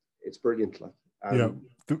 Like, it's brilliant. Like,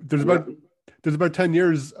 there's about 10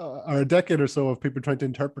 years or a decade or so of people trying to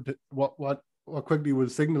interpret it, what Quigley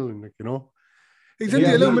was signaling. Like, you know, he's in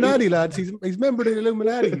the Illuminati, lads. He's a member of the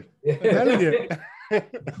Illuminati. I'm telling you.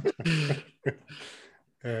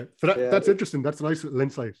 That's interesting. That's a nice little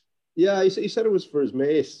insight. Yeah, he said it was for his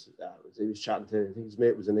mate. He was chatting to, I think his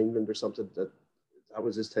mate was in England or something. That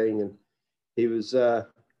was his thing, and he was.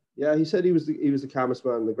 He said he was the calmest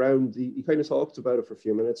man on the ground. He kind of talked about it for a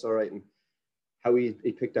few minutes, all right, and how he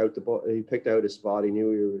picked out his spot. He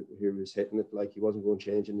knew he was hitting it. Like, he wasn't going to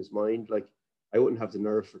change in his mind. Like, I wouldn't have the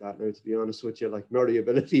nerve for that now, to be honest with you. Like, nor the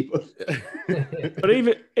ability, but but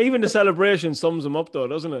even the celebration sums him up, though,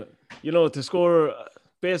 doesn't it? You know, to score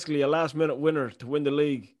basically a last-minute winner to win the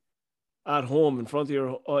league at home in front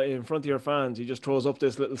of your fans. He just throws up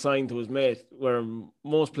this little sign to his mate, where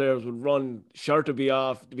most players would run, shirt to be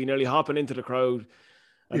off, to be nearly hopping into the crowd,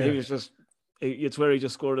 and he was just It's where he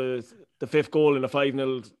just scored the 5th goal in a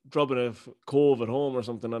 5-0 drubbing of Cove at home or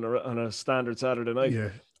something on a standard Saturday night. Yeah,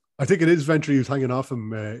 I think it is Ventry who's hanging off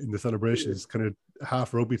him in the celebrations, kind of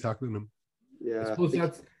half rugby tackling him. Yeah, I suppose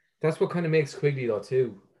that's what kind of makes Quigley though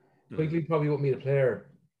too. Quigley probably wouldn't be the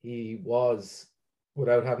player he was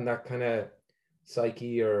without having that kind of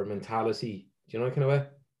psyche or mentality. Do you know that kind of way?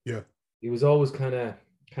 Yeah. He was always kind of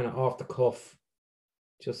off the cuff,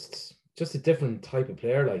 just a different type of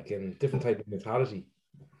player, like, and different type of mentality.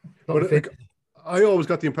 But like, I always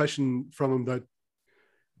got the impression from him that,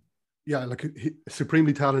 yeah, like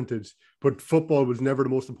supremely talented, but football was never the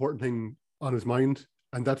most important thing on his mind,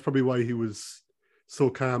 and that's probably why he was so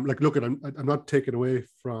calm. Like, look, I'm not taking away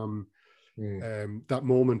from that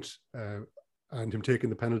moment and him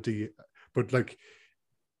taking the penalty, but like,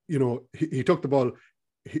 you know, he took the ball.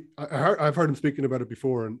 I've heard him speaking about it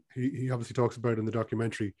before, and he obviously talks about it in the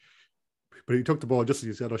documentary. But he took the ball, just as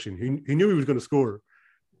you said, Oisin. He knew he was going to score.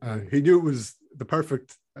 He knew it was a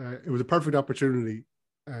perfect opportunity,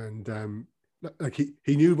 and like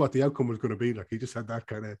he knew what the outcome was going to be. Like, he just had that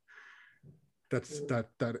kind of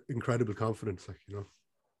that incredible confidence, like, you know.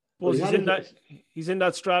 Well, he's in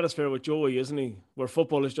that stratosphere with Joey, isn't he? Where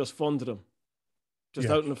football is just fun to them. Just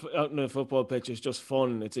out in the football pitch, it's just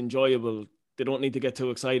fun. It's enjoyable. They don't need to get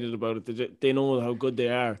too excited about it. They know how good they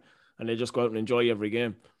are, and they just go out and enjoy every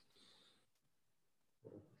game.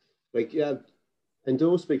 Like, yeah, and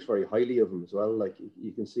Doe speaks very highly of him as well. Like,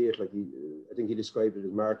 you can see it. Like, I think he described it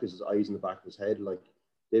as Marcus's eyes in the back of his head. Like,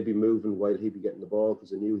 they'd be moving while he'd be getting the ball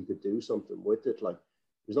because they knew he could do something with it. Like,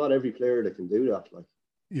 there's not every player that can do that. Like,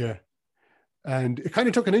 yeah, and it kind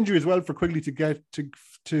of took an injury as well for Quigley to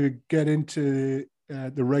get into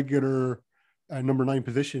the regular number 9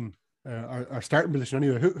 position, our starting position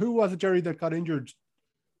anyway. Who was it, Gerry, that got injured?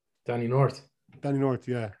 Danny North.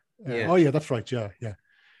 Yeah. Oh yeah, that's right. Yeah.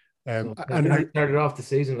 And I started off the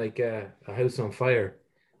season like a house on fire.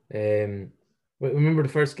 Remember the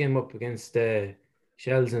first game up against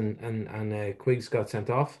Shells and Quiggs got sent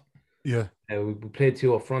off. Yeah, we played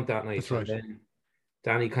 2 up front that night. That's right. And then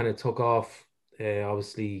Danny kind of took off.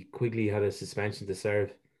 Obviously, Quigley had a suspension to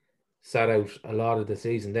serve, sat out a lot of the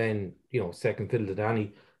season. Then, you know, second fiddle to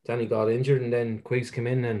Danny. Danny got injured, and then Quiggs came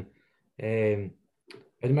in, and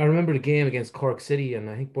I remember the game against Cork City, and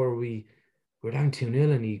I think we were down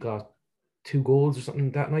 2-0, and he got 2 goals or something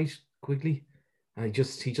that night, Quigley, and he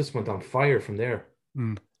just went on fire from there.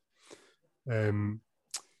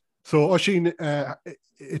 So Oisin,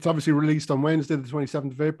 it's obviously released on Wednesday, the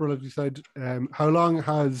 27th of April, as you said. How long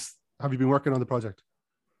have you been working on the project?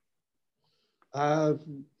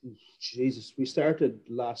 Jesus, we started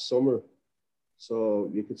last summer, so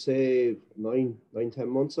you could say 9-10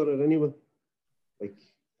 months on it anyway. Like,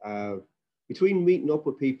 between meeting up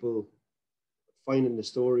with people, finding the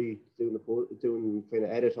story, doing kind of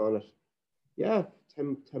edit on it, yeah,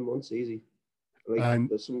 10 months easy. Like, and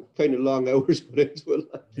there's some kind of long hours put into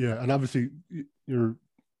it. Like. Yeah, and obviously you've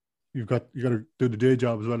got to do the day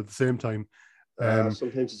job as well at the same time.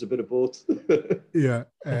 Sometimes it's a bit of both. Yeah.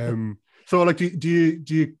 So, like, do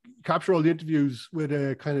you capture all the interviews with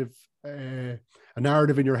a kind of a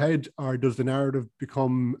narrative in your head, or does the narrative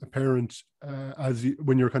become apparent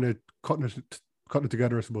when you're kind of cutting it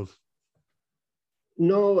together, I suppose?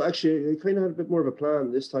 No, actually, I kind of had a bit more of a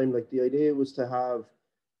plan this time. Like, the idea was to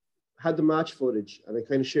had the match footage, and I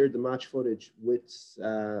kind of shared the match footage with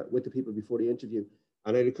the people before the interview,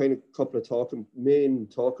 and I had a kind of couple of main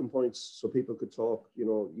talking points so people could talk. You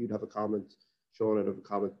know, you'd have a comment, Shaun would have a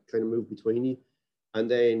comment, kind of move between you, and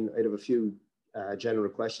then I'd have a few general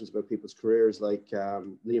questions about people's careers, like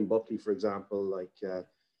Liam Buckley, for example. Like,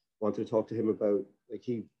 wanted to talk to him about, like,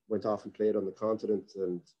 he went off and played on the continent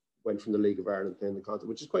and went from the League of Ireland playing the continent,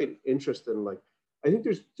 which is quite interesting. Like, I think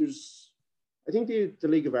I think the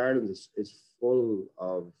League of Ireland is full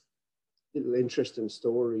of little interesting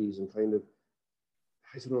stories and kind of,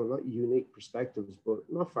 I don't know, not unique perspectives, but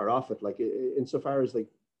not far off it. Like, insofar as, like,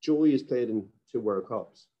 Joey has played in 2 World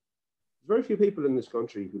Cups. There's very few people in this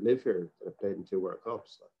country who live here that have played in 2 World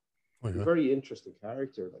Cups. Like, he's a very interesting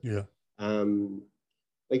character. Like, yeah.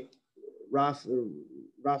 Like, Raf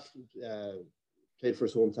played for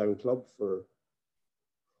his hometown club for,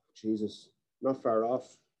 Jesus, not far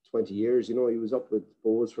off 20 years. You know, he was up with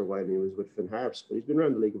Bows for a while, and he was with Finn Harps, but he's been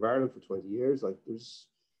around the League of Ireland for 20 years. Like, the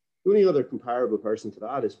only other comparable person to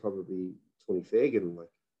that is probably Tony Fagan.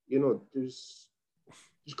 Like, you know, there's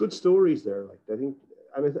good stories there. Like, I think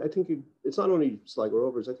it's not only Sligo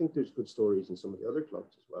Rovers. I think there's good stories in some of the other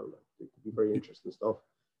clubs as well. Like, it could be very interesting stuff.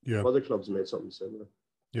 Yeah, other clubs made something similar.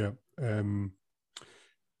 Yeah.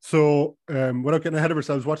 So, without getting ahead of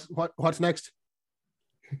ourselves, what's next?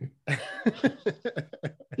 I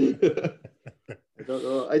don't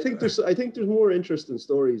know. I think there's more interesting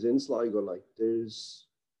stories in Sligo. Like there's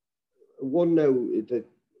one now that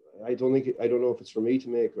I don't know if it's for me to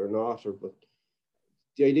make or not, but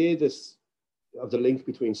the idea of the link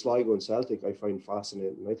between Sligo and Celtic I find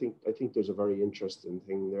fascinating. I think there's a very interesting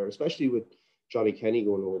thing there, especially with Johnny Kenny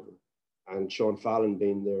going over and Sean Fallon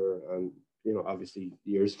being there, and obviously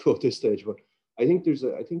years ago at this stage. But I think there's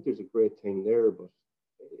a great thing there, but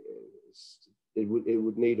it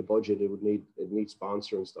would need a budget. It need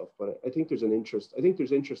sponsor and stuff. But I think there's interest. I think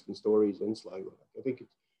there's interesting stories in Sligo. I think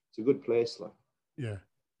it's a good place. Like yeah.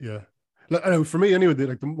 Like, I know for me anyway,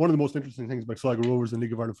 one of the most interesting things about Sligo Rovers and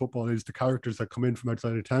League of Ireland football is the characters that come in from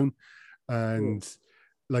outside of town. And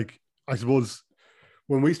like, I suppose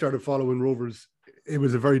when we started following Rovers, it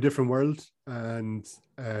was a very different world. And,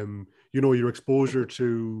 your exposure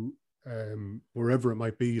to wherever it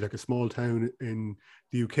might be, like a small town in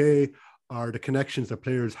the UK, or the connections that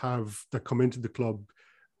players have that come into the club.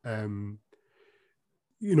 Like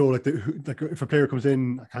if a player comes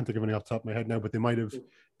in, I can't think of any off the top of my head now, but they might have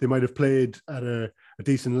played at a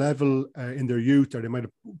decent level in their youth, or they might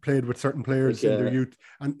have played with certain players in their youth,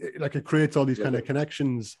 and it creates all these kind of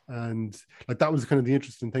connections. And like that was kind of the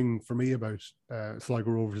interesting thing for me about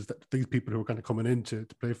Sligo Rovers, that these people who are kind of coming in to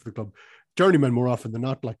play for the club, journeymen more often than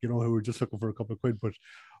not, who were just looking for a couple of quid, but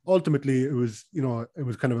ultimately it was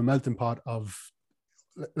kind of a melting pot of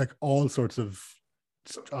like all sorts of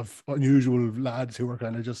unusual lads who were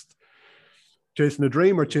kind of just chasing a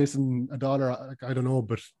dream or chasing a dollar. I don't know,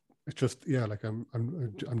 but it's just I'm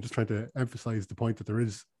just trying to emphasize the point that there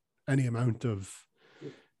is any amount of,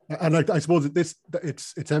 and I suppose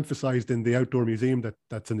it's emphasized in the outdoor museum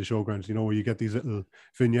that's in the showgrounds. Where you get these little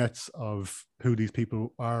vignettes of who these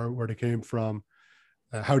people are, where they came from,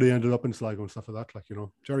 how they ended up in Sligo and stuff like that.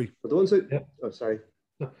 Jerry. But the ones that oh sorry.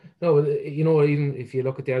 No, even if you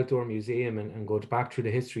look at the outdoor museum and go back through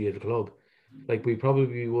the history of the club, like we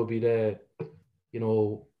probably will be the,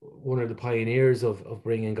 one of the pioneers of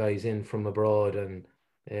bringing guys in from abroad, and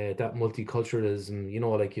that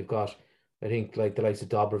multiculturalism. Like you've got, I think, like the likes of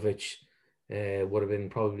Dobrovich would have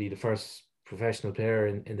been probably the first professional player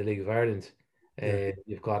in the League of Ireland.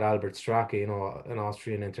 You've got Albert Straka, an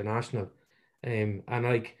Austrian international, and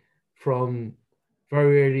like from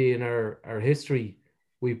very early in our history,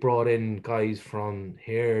 we brought in guys from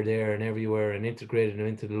here, there, and everywhere, and integrated them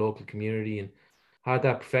into the local community, and had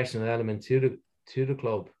that professional element to the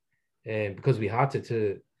club, because we had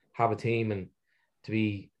to have a team and to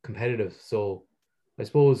be competitive. So I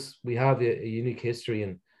suppose we have a unique history,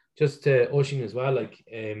 and just to Oisin as well. Like,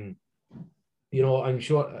 I'm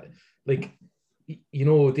sure, like,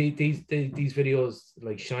 these videos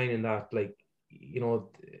like shining that, like,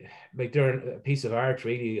 like they're a piece of art.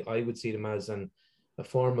 Really, I would see them as a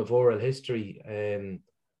form of oral history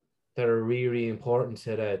that are really, really important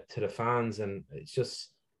to the fans. And it's just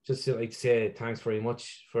to like say thanks very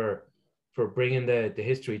much for bringing the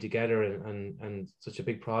history together and such a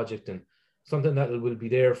big project, and something that will be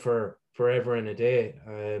there for forever and a day.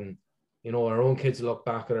 Our own kids will look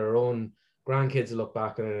back at, our own grandkids will look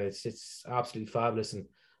back at it. It's absolutely fabulous, and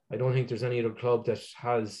I don't think there's any other club that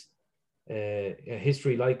has a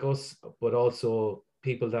history like us, but also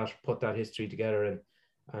people that put that history together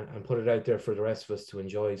and put it out there for the rest of us to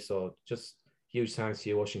enjoy. So just huge thanks to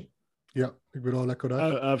you, Oisin. Yeah, I think we'd all echo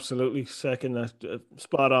that. Absolutely. Second,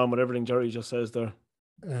 spot on with everything Gerry just says there.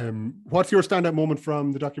 What's your stand-up moment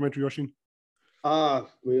from the documentary, Oisin?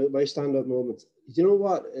 My stand-up moment. You know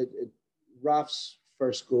what? Raf's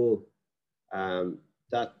first goal,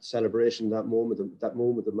 that celebration, that moment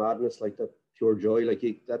of madness, like that pure joy,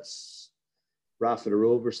 that's Raf of the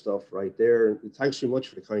Rover stuff right there. And thanks very much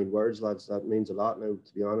for the kind words, lads. That means a lot now,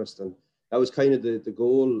 to be honest. And that was kind of the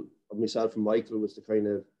goal of myself and Micheal, was to kind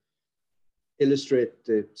of illustrate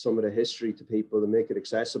some of the history to people and make it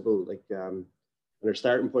accessible. Like, and our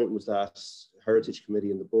starting point was that Heritage Committee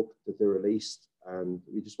in the book that they released, and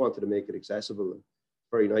we just wanted to make it accessible. And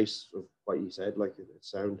very nice of what you said, like it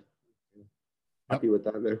sound. Happy with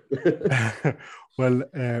that now. Well,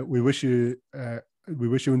 we wish you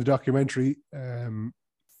in the documentary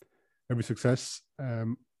every success.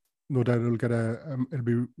 No doubt it'll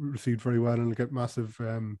be received very well, and it'll get massive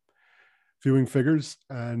viewing figures.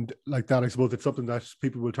 And like that, I suppose it's something that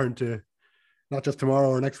people will turn to, not just tomorrow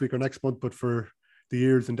or next week or next month, but for the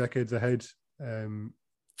years and decades ahead.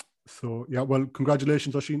 So yeah, well,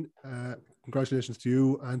 congratulations, Oisin. Congratulations to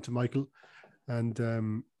you and to Micheal,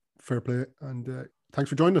 and fair play. And thanks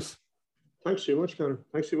for joining us. Thanks very much, Conor.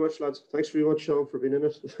 Thanks very much, lads. Thanks very much, Shaun, for being in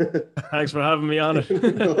it. Thanks for having me on it.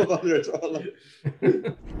 No bother at all.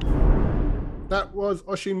 that was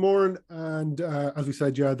Oisin Moran, and as we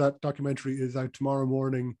said, yeah, that documentary is out tomorrow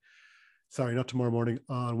morning. Sorry, not tomorrow morning,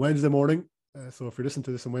 on Wednesday morning. So if you're listening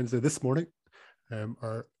to this on Wednesday this morning,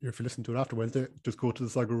 or if you listen to it after Wednesday, just go to the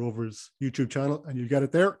Sligo Rovers YouTube channel and you get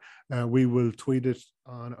it there. We will tweet it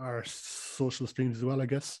on our social streams as well, I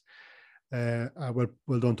guess.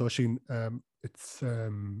 Well done to Oisin. It's a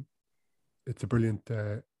brilliant.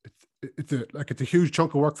 It's a huge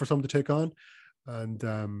chunk of work for someone to take on,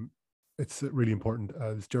 and it's really important,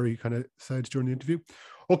 as Gerry kind of said during the interview.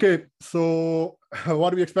 Okay, so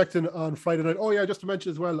what are we expecting on Friday night? Oh yeah, just to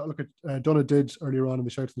mention as well, look at Donna did earlier on in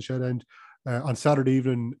the Shouts in the Shed end. On Saturday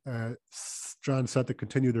evening, Strand Celtic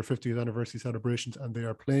continue their 50th anniversary celebrations, and they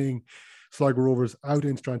are playing Sligo Rovers out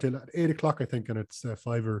in Strandhill at 8 o'clock, I think, and it's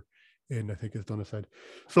fiver in, I think, as Donna said.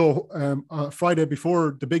 So Friday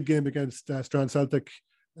before the big game against Strand Celtic,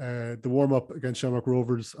 the warm up against Shamrock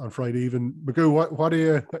Rovers on Friday evening. Magoo, what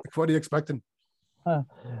are you expecting? It's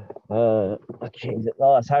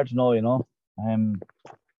hard to know, you know. I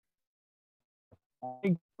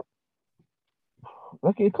think,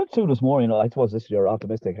 it could suit us more, you know. I suppose this year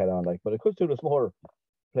optimistic head on, but it could suit us more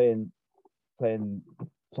playing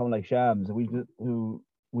someone like Shams, who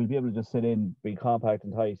we'll be able to just sit in, be compact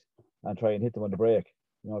and tight, and try and hit them on the break.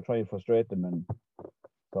 You know, try and frustrate them and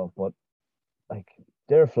stuff. But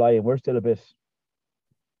they're flying. We're still a bit.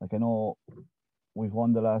 I know we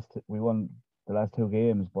won the last two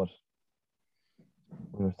games, but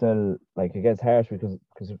we were still against Harsh because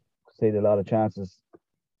we conceded a lot of chances,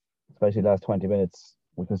 especially the last 20 minutes.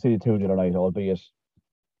 We conceded 2 the other night, albeit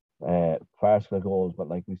farcical goals, but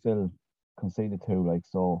we still conceded 2.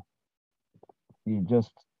 So you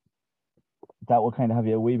just, that will kind of have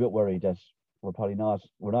you a wee bit worried that we're not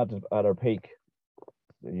at our peak.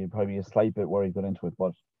 You'd probably be a slight bit worried going into it,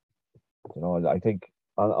 but you know, I think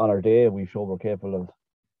on our day we showed we're capable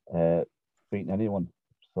of beating anyone.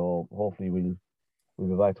 So hopefully we'll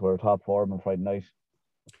be back to our top form on Friday night.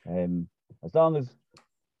 As long as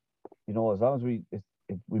we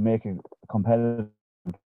make it competitive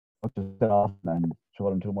and show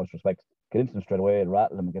them too much respect, get into them straight away and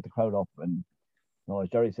rattle them and get the crowd up. And you know, as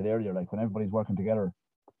Gerry said earlier, when everybody's working together,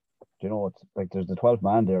 you know, it's there's the 12th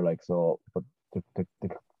man there, so but the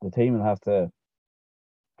team will have to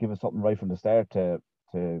give us something right from the start to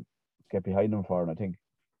get behind them for. And I think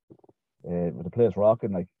with the place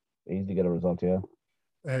rocking, easily get a result, yeah.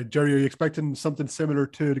 Gerry, are you expecting something similar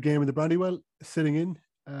to the game in the Brandywell, sitting in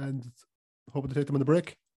and hoping to take them on the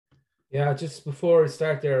break? Yeah, just before I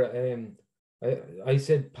start there, I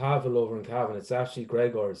said Pavel over in Cavan. It's actually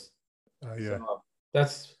Gregor's. Yeah. So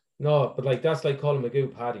that's like calling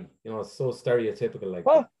Magoo Paddy. You know, it's so stereotypical,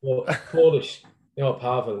 Polish. You know,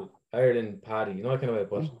 Pavel, Ireland, Paddy. You know, kind of way.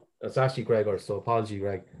 But it's actually Gregor's. So apology,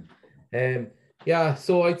 Greg. Yeah.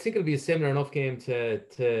 So I think it'll be a similar enough game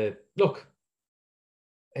to look.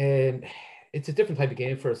 It's a different type of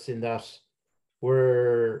game for us in that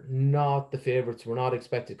we're not the favourites. We're not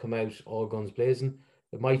expected to come out all guns blazing.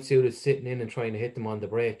 It might suit us sitting in and trying to hit them on the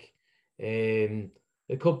break. It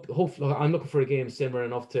could, hopefully, I'm looking for a game similar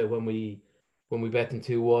enough to when we bet them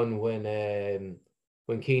 2-1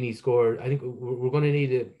 when Keeney scored. I think we're going to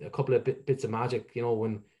need a couple of bits of magic. You know,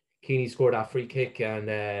 when Keeney scored that free kick and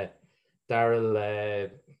Daryl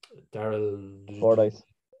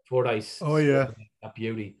Fordyce. Oh yeah, that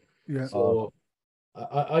beauty. Yeah. So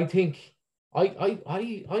I think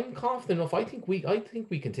I'm confident enough. I think we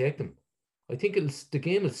can take them. I think the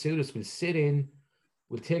game will suit us. We'll sit in,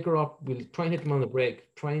 we'll take her up, we'll try and hit them on the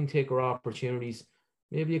break, try and take our opportunities.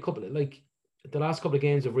 Maybe a couple of, the last couple of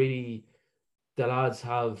games have really, the lads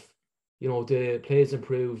have, you know, the play's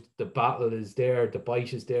improved, the battle is there, the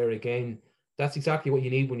bite is there again. That's exactly what you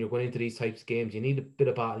need when you're going into these types of games. You need a bit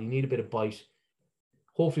of battle, you need a bit of bite.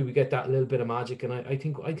 Hopefully we get that little bit of magic, and I have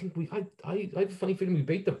a funny feeling we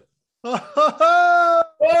beat them. Whoa!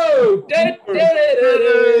 Hey!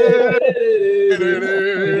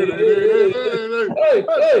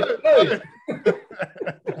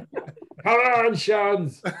 Come on,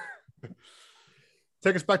 Shaun.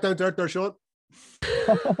 Take us back down to earth there, Shaun.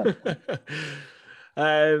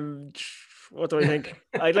 What do I think?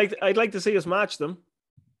 I'd like to see us match them.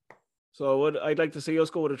 So I'd like to see us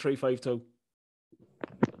go with a 3-5-2.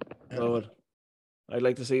 I'd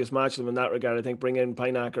like to see us match them in that regard. I think bring in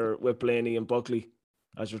Pineacker with Blaney and Buckley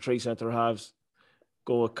as your 3 centre halves.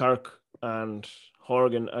 Go with Kirk and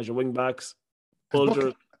Horgan as your wing backs.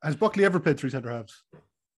 Has Buckley ever played 3 centre halves?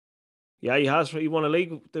 Yeah, he has. He won a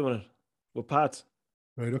league doing it with Pat.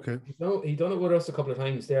 Right, okay. He done it with us a couple of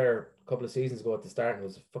times there a couple of seasons ago at the start, and it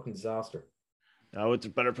was a fucking disaster. Now it's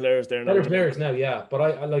better players there now. Better players now, yeah. But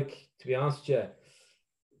I like, to be honest with you,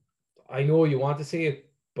 I know you want to see it,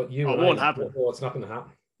 but it won't happen. No, it's not going to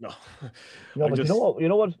happen. No. No, but you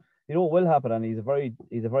know what will happen, and he's a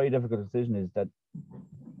very difficult decision. Is that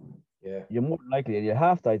you're more than likely, and you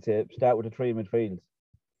have to, I'd say, start with the three midfields,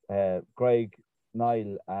 Greg,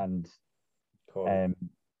 Niall, and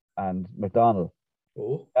McDonald.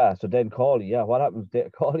 Oh, yeah. So then Cawley, yeah. What happens to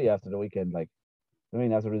Cawley after the weekend? Like, I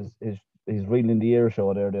mean, after his reeling in the ear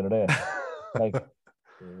show there the other day, like,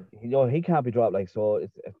 he can't be dropped. Like, so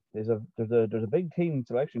there's a big team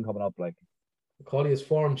selection coming up. Like, Cawley has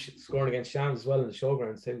formed scoring against Shams as well in the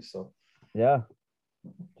showgrounds too. So yeah,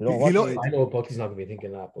 I know Bucky's not going to be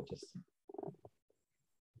thinking that, but just.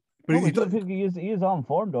 But he is on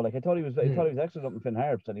form though. Like, I thought he was excellent up in Finn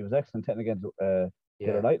Harps, and he was excellent technically against the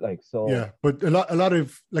other night. Like, so yeah, but a lot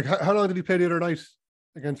of, like, how long did he play the other night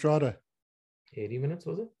against Drogheda? 80 minutes,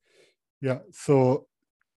 was it? Yeah, so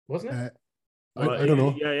wasn't it? I don't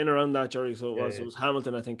know. Yeah, in around that, Gerry. So it was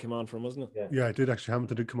Hamilton, I think, came on for him, wasn't it? Yeah, it did actually.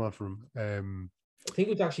 Hamilton did come on for him. I think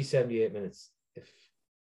it was actually 78 minutes. If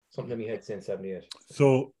something in my head saying 78.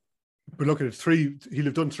 So, but look at it, he'll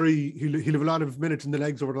have done three. He'll have a lot of minutes in the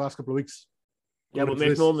legs over the last couple of weeks. Yeah, but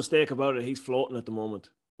make no mistake about it, he's floating at the moment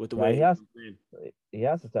with the way he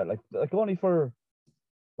has to start. Like only for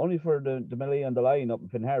the Millie and the line up in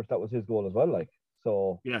Finn Harps, that was his goal as well. Like,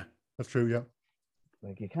 so yeah, that's true. Yeah,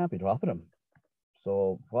 like, you can't be dropping him.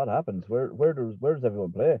 So what happens? Where does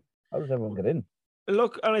everyone play? How does everyone get in?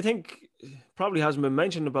 Look, and I think probably hasn't been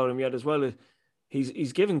mentioned about him yet as well.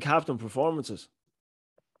 He's given captain performances,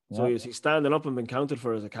 so he's standing up and been counted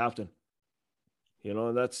for as a captain. You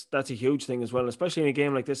know, that's a huge thing as well, especially in a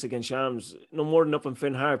game like this against Shams. No more than up in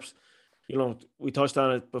Finn Harps. You know, we touched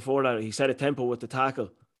on it before that. He set a tempo with the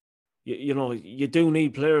tackle. You know, you do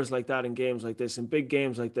need players like that in games like this, in big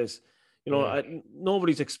games like this. You know,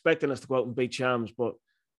 nobody's expecting us to go out and beat Shams, but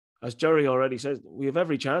as Gerry already says, we have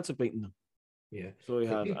every chance of beating them. Yeah. So we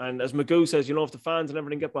have. And as Magoo says, you know, if the fans and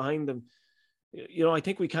everything get behind them, you know, I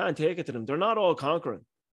think we can take it to them. They're not all conquering.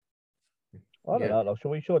 I don't know. Should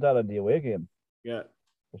we show that in the away game? Yeah.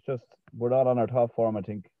 It's just, we're not on our top form, I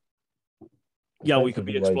think. Yeah, we could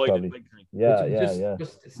be exploited big time. Yeah.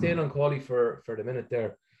 Just staying on quality for the minute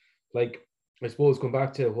there. Like, I suppose going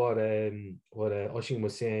back to what Oisin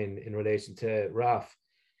was saying in relation to Raf.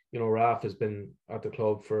 You know, Raf has been at the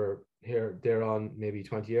club for there on maybe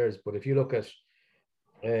 20 years. But if you look at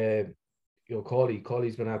you know,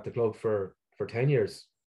 Cawley's been at the club for 10 years.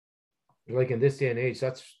 Like, in this day and age,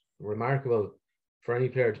 that's remarkable for any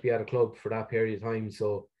player to be at a club for that period of time.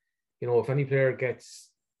 So, you know, if any player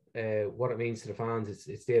gets what it means to the fans,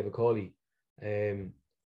 it's David Cawley. And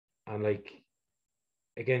like,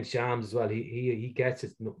 against Shams as well, he gets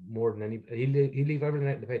it more than any. He'll leave everything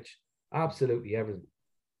out on the pitch, absolutely everything.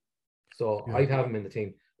 So I'd have him in the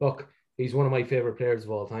team. Look, he's one of my favorite players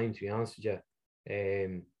of all time, to be honest with you.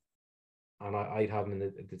 And I'd have him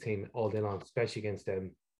in the team all day long, especially against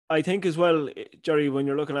them. I think as well, Gerry, when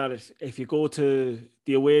you're looking at it, if you go to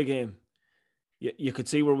the away game, you could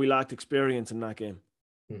see where we lacked experience in that game.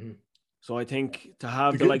 Mm-hmm. So I think to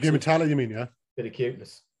have the game of Tala, you mean, yeah? Bit of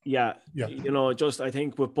cuteness. Yeah. You know, just I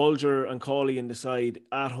think with Bulger and Cawley in the side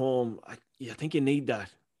at home, I think you need that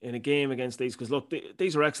in a game against these, because look,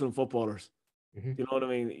 these are excellent footballers. Mm-hmm. You know what I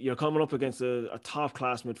mean? You're coming up against a top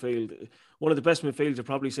class midfield, one of the best midfields you'll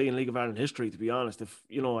probably see in League of Ireland history, to be honest. If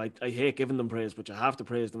you know, I hate giving them praise, but you have to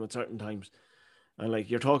praise them at certain times. And like,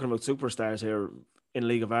 you're talking about superstars here in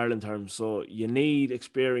League of Ireland terms, so you need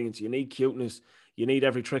experience, you need cuteness, you need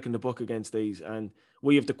every trick in the book against these, and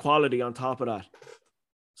we have the quality on top of that.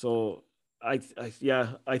 So I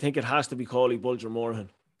think it has to be Cawley, Bulger, Moran.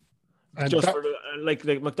 Just for like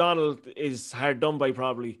McDonald is hard done by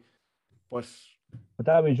probably, but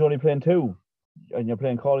that means you're only playing 2, and you're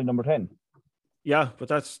playing Cawley number 10. Yeah, but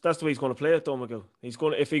that's the way he's going to play it, though, Magoo.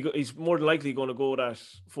 He's more than likely going to go that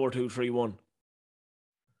 4-2-3-1.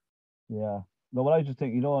 Yeah, no, but I just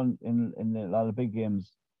think, you know, in a lot of big games,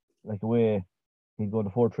 like away, he'd go to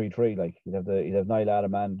 4-3-3. Like, he'd have Niall,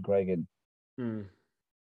 Adam, and Greg in.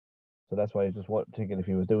 So that's why I just thinking if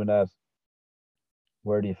he was doing that,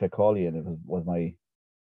 where do you fit Cawley in?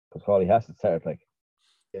 Because Cawley has to start, like.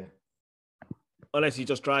 Yeah. Unless he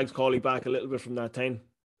just drags Cawley back a little bit from that 10.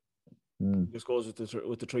 Just goes with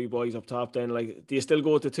the 3 boys up top. Then, like, do you still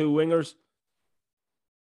go with the 2 wingers?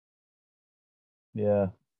 Yeah.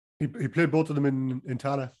 He played both of them in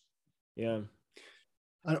Tala. Yeah.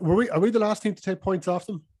 Are we the last team to take points off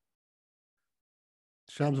them?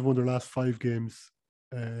 Shams have won their last 5 games.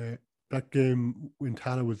 That game in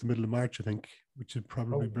Tala was the middle of March, I think, which would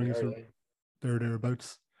probably bring us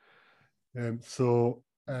thereabouts. So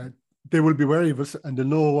they will be wary of us, and they'll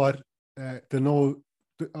know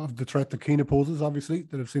of the threat that Keena poses, obviously,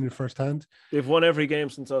 that have seen it firsthand. They've won every game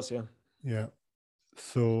since us, yeah. Yeah.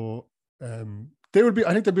 So they would be,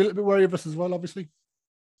 I think they'd be a little bit wary of us as well, obviously.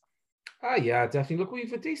 Yeah, definitely. Look,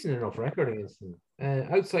 we've a decent enough record against them.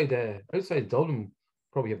 Outside Dublin,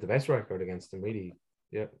 probably have the best record against them, really.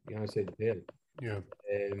 Yeah, outside the pale. Yeah.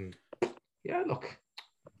 Yeah, look,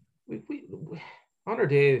 we on our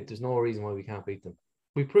day, there's no reason why we can't beat them.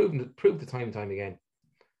 We've proved the time and time again.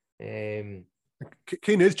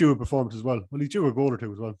 Keena is due a performance as well. Well, he's due a goal or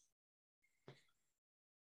two as well.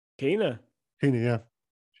 Keena, yeah.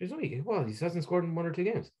 She's only he hasn't scored in 1 or 2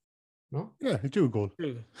 games. No? Yeah, he's due a goal.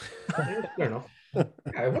 Yeah, fair enough.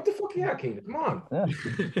 Yeah, what the fuck are you, Keena? Come on.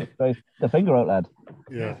 Yeah. The finger out, lad.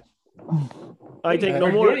 Yeah. I think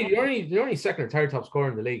no more. You're only second or third top scorer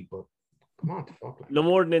in the league, but come on, fuck. Like. No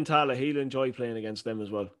more than in Tala, he'll enjoy playing against them as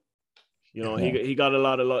well. You know, he got a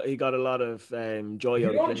lot of joy. If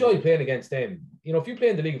you don't enjoy playing against them, you know, if you play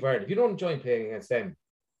in the League of Ireland, if you don't enjoy playing against them,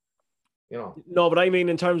 you know. No, but I mean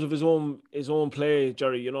in terms of his own play,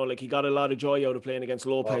 Gerry. You know, like he got a lot of joy out of playing against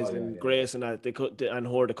Lopez and Grace, and that they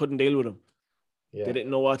couldn't deal with him. Yeah. They didn't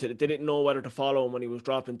know whether to follow him when he was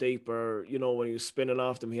dropping deep, or you know when he was spinning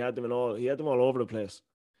off them. He had them all over the place.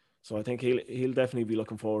 So I think he'll definitely be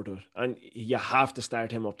looking forward to it. And you have to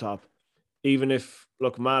start him up top, even if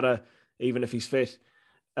Mata, even if he's fit.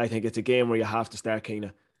 I think it's a game where you have to start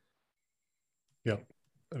Keena. Yeah,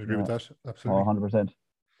 I agree with that. Absolutely. 100%.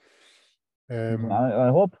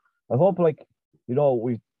 I hope, like, you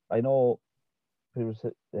know, I know he was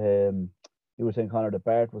saying, Conor, that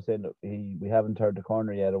Bart was saying that we haven't turned the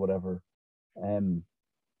corner yet or whatever, and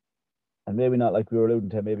maybe not, like we were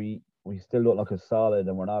alluding to, maybe we still don't look as solid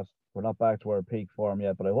and we're not back to our peak form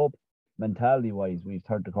yet, but I hope mentality wise we've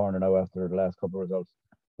turned the corner now after the last couple of results.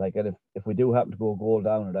 Like, and if we do happen to go a goal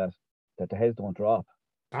down or that the heads don't drop,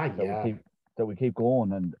 that we keep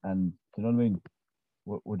going, and you know what I mean.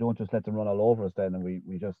 We don't just let them run all over us then, and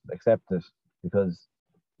we just accept it, because,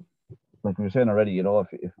 like we were saying already, you know,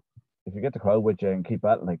 if you get the crowd with you and keep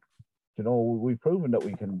at it, like, you know, we've proven that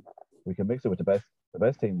we can mix it with the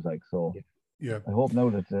best teams, like, so. Yeah. I hope now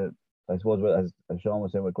that I suppose as Shaun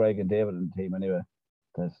was saying with Greg and David and the team anyway,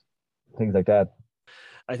 that things like that.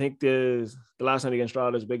 I think the last night against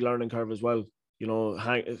Drogheda is a big learning curve as well. You know,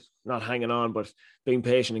 not hanging on, but being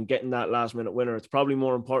patient and getting that last minute winner. It's probably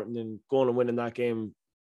more important than going and winning that game,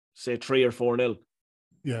 say 3 or 4-0.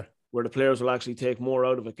 Yeah. Where the players will actually take more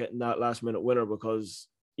out of it, getting that last minute winner, because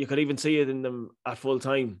you could even see it in them at full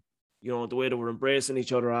time. You know, the way they were embracing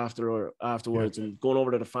each other afterwards and going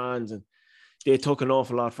over to the fans, and they took an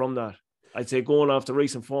awful lot from that. I'd say going off the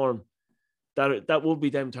recent form, that would be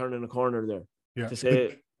them turning a corner there. Yeah. To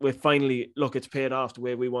say, we finally, look, it's paid off the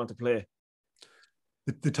way we want to play.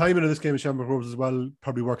 The timing of this game at Shamrock Rovers as well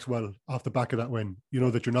probably works well off the back of that win. You know,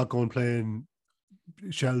 that you're not going playing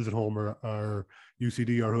Shells at home or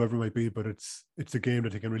UCD or whoever it might be, but it's a game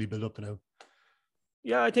that they can really build up to now.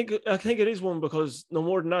 Yeah, I think it is one, because no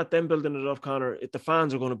more than that, them building it up, Conor, the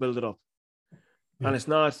fans are going to build it up. Yeah. And it's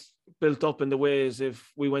not built up in the ways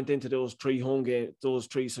if we went into those three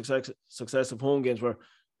successive home games where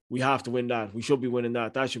we have to win that. We should be winning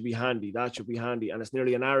that. That should be handy. And it's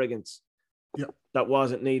nearly an arrogance that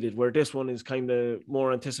wasn't needed, where this one is kind of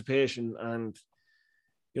more anticipation and,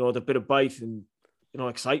 you know, the bit of bite and, you know,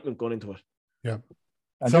 excitement going into it. Yeah.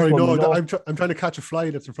 Sorry, no, I'm trying to catch a fly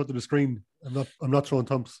that's in front of the screen. I'm not throwing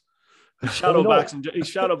thumps. He's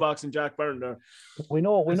shadowboxing Jack Byrne there. We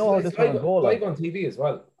know how this one go. Live on TV as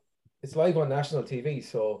well. It's live on national TV,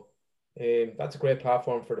 so that's a great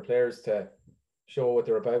platform for the players to show what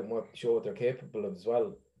they're about and show what they're capable of as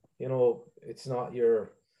well. You know, it's not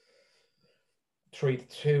your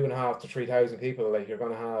 2,500 to 3,000 people. Like, you're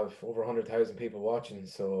going to have over 100,000 people watching.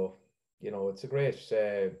 So, you know, it's a great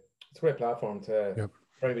platform for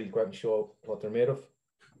anybody to go out and show what they're made of.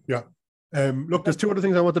 Yeah. Look, there's 2 other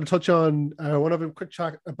things I wanted to touch on. I want to have a quick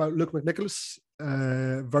chat about Luke McNicholas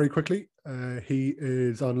very quickly. He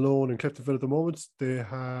is on loan in Cliftonville at the moment.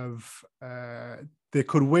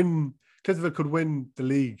 Cliftonville could win the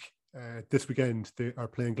league this weekend. They are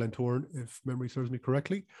playing Glentoran, if memory serves me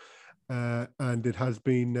correctly. And it has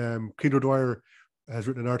been, Keith O'Dwyer has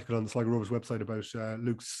written an article on the Sligo Rovers website about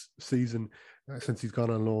Luke's season since he's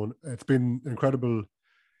gone on loan. It's been incredible,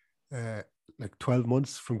 like 12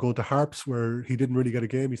 months from going to Harps, where he didn't really get a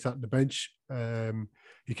game. He sat on the bench.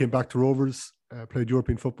 He came back to Rovers, played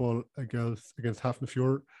European football against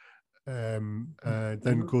Hafnarfjord,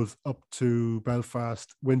 then goes up to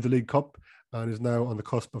Belfast, wins the League Cup, and is now on the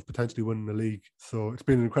cusp of potentially winning the league. So it's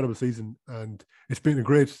been an incredible season, and it's been a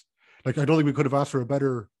great, like, I don't think we could have asked for a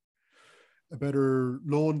better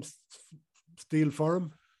loan deal for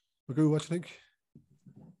him. Magoo, what do you think?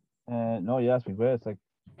 No, yeah, it's been great. It's like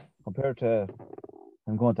compared to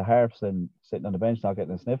him going to Harps and sitting on the bench not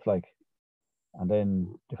getting a sniff, like, and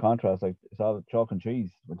then the contrast, like it's all chalk and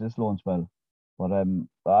cheese with this loan spell. But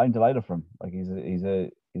I'm delighted for him. Like he's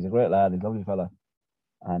a great lad. He's a lovely fella,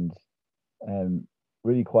 and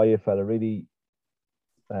really quiet fella, really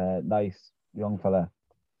nice young fella.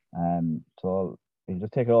 So he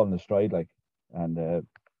just take it all in the stride, like, and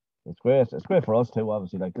it's great. It's great for us too.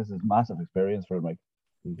 Obviously, like this is massive experience for him. Like,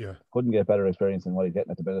 he couldn't get better experience than what he's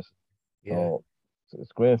getting at the minute. Yeah. So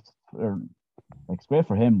it's great. It's great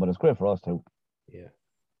for him, but it's great for us too. Yeah.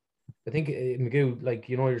 I think Magoo, like,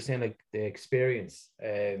 you know, you're saying like the experience,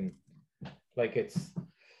 like it's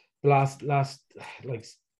the last like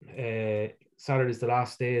Saturday's the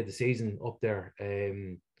last day of the season up there.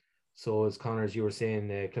 So as Conor, as you were saying,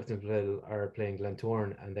 Cliftonville are playing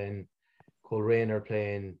Glentoran, and then Coleraine are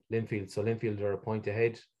playing Linfield. So Linfield are a point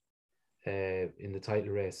ahead in the title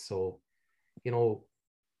race. So, you know,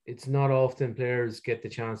 it's not often players get the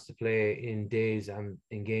chance to play in days and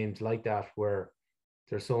in games like that where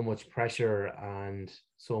there's so much pressure and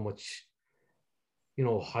so much, you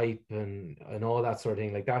know, hype and all that sort of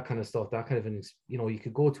thing, like that kind of stuff, that kind of, you know, you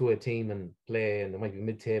could go to a team and play and there might be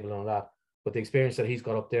mid-table and all that, but the experience that he's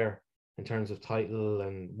got up there in terms of title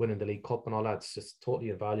and winning the League Cup and all that, it's just totally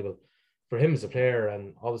invaluable for him as a player.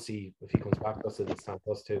 And obviously if he comes back to us, it'll stand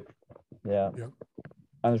to us too. Yeah.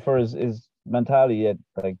 And for his mentality,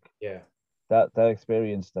 like that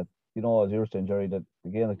experience that, you know, as you were saying, Gerry, that a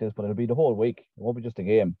game like this, but it'll be the whole week. It won't be just a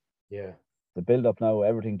game. Yeah. The build up now,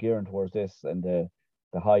 everything gearing towards this, and the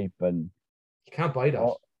hype, and you can't buy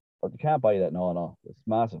that. But you can't buy that. No, it's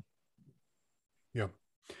massive. Yeah.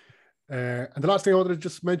 And the last thing I wanted to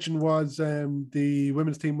just mention was the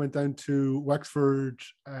women's team went down to Wexford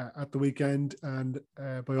at the weekend, and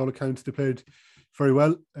by all accounts they played very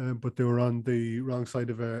well, but they were on the wrong side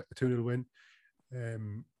of a 2-0 win,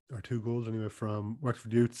 or 2 goals anyway from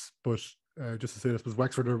Wexford Youths. But just to say, I suppose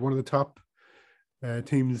Wexford are one of the top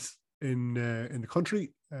teams in the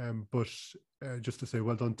country. But just to say,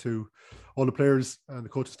 well done to all the players and the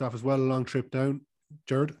coaching staff as well. A long trip down,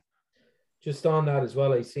 Jared. Just on that as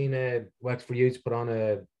well, I seen Wexford Youths put on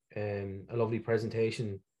a lovely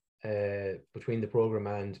presentation between the program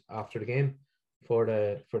and after the game for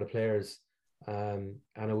the players. And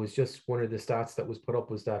it was just one of the stats that was put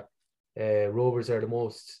up was that Rovers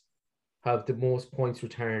have the most points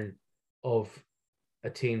return of a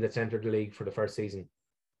team that's entered the league for the first season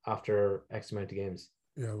after X amount of games.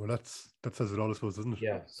 Yeah, well, that says it all, I suppose, doesn't it?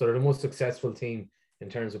 Yeah, so they're the most successful team in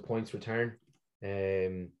terms of points return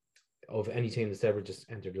of any team that's ever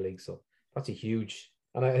just entered the league. So that's a huge,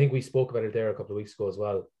 and I think we spoke about it there a couple of weeks ago as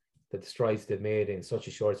well, that the strides they've made in such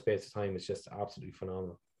a short space of time is just absolutely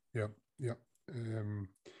phenomenal. Yeah.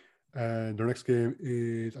 And their next game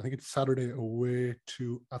is, I think it's Saturday, away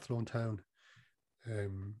to Athlone Town.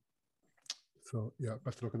 So yeah,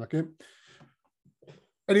 best of luck in that game.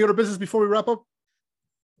 Any other business before we wrap up?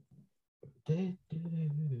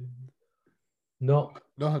 No.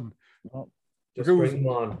 Nothing. No. Just bring them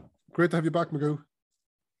on. Great to have you back, Magoo.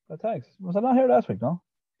 Thanks. Was I not here last week, no?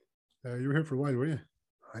 You were here for a while, were you?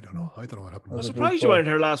 I don't know what happened. I'm surprised you weren't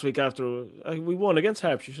here last week after we won against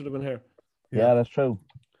Harps. You should have been here. Yeah, that's true.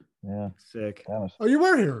 Yeah. Sick. Damn it. Oh, you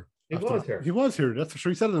were here? He was here. He was here. That's for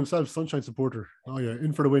sure. He said it himself, Sunshine supporter. Oh yeah,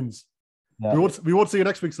 in for the wins. Yeah. We won't see you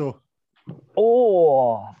next week, so.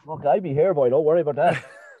 Oh, fuck, I'll be here, boy. Don't worry about that.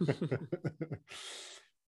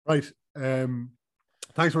 Right.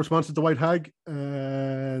 Thanks for sponsoring the White Hag.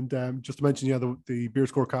 And just to mention, the Beer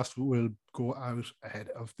Score cast will go out ahead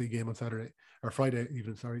of the game on Saturday, or Friday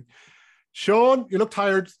even, sorry. Shaun, you look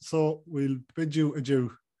tired, so we'll bid you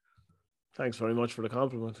adieu. Thanks very much for the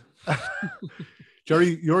compliment.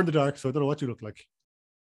 Gerry, you're in the dark, so I don't know what you look like.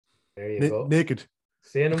 There you go. Naked.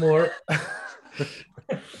 Say no more.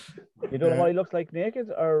 You don't know what he looks like naked,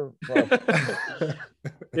 or what?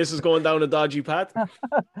 This is going down a dodgy path.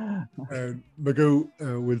 Magoo,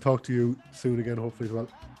 we'll talk to you soon again, hopefully as well.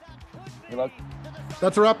 Good luck.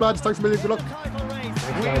 That's a wrap, lads. Thanks a million. Good luck.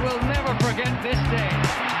 We will never forget this day.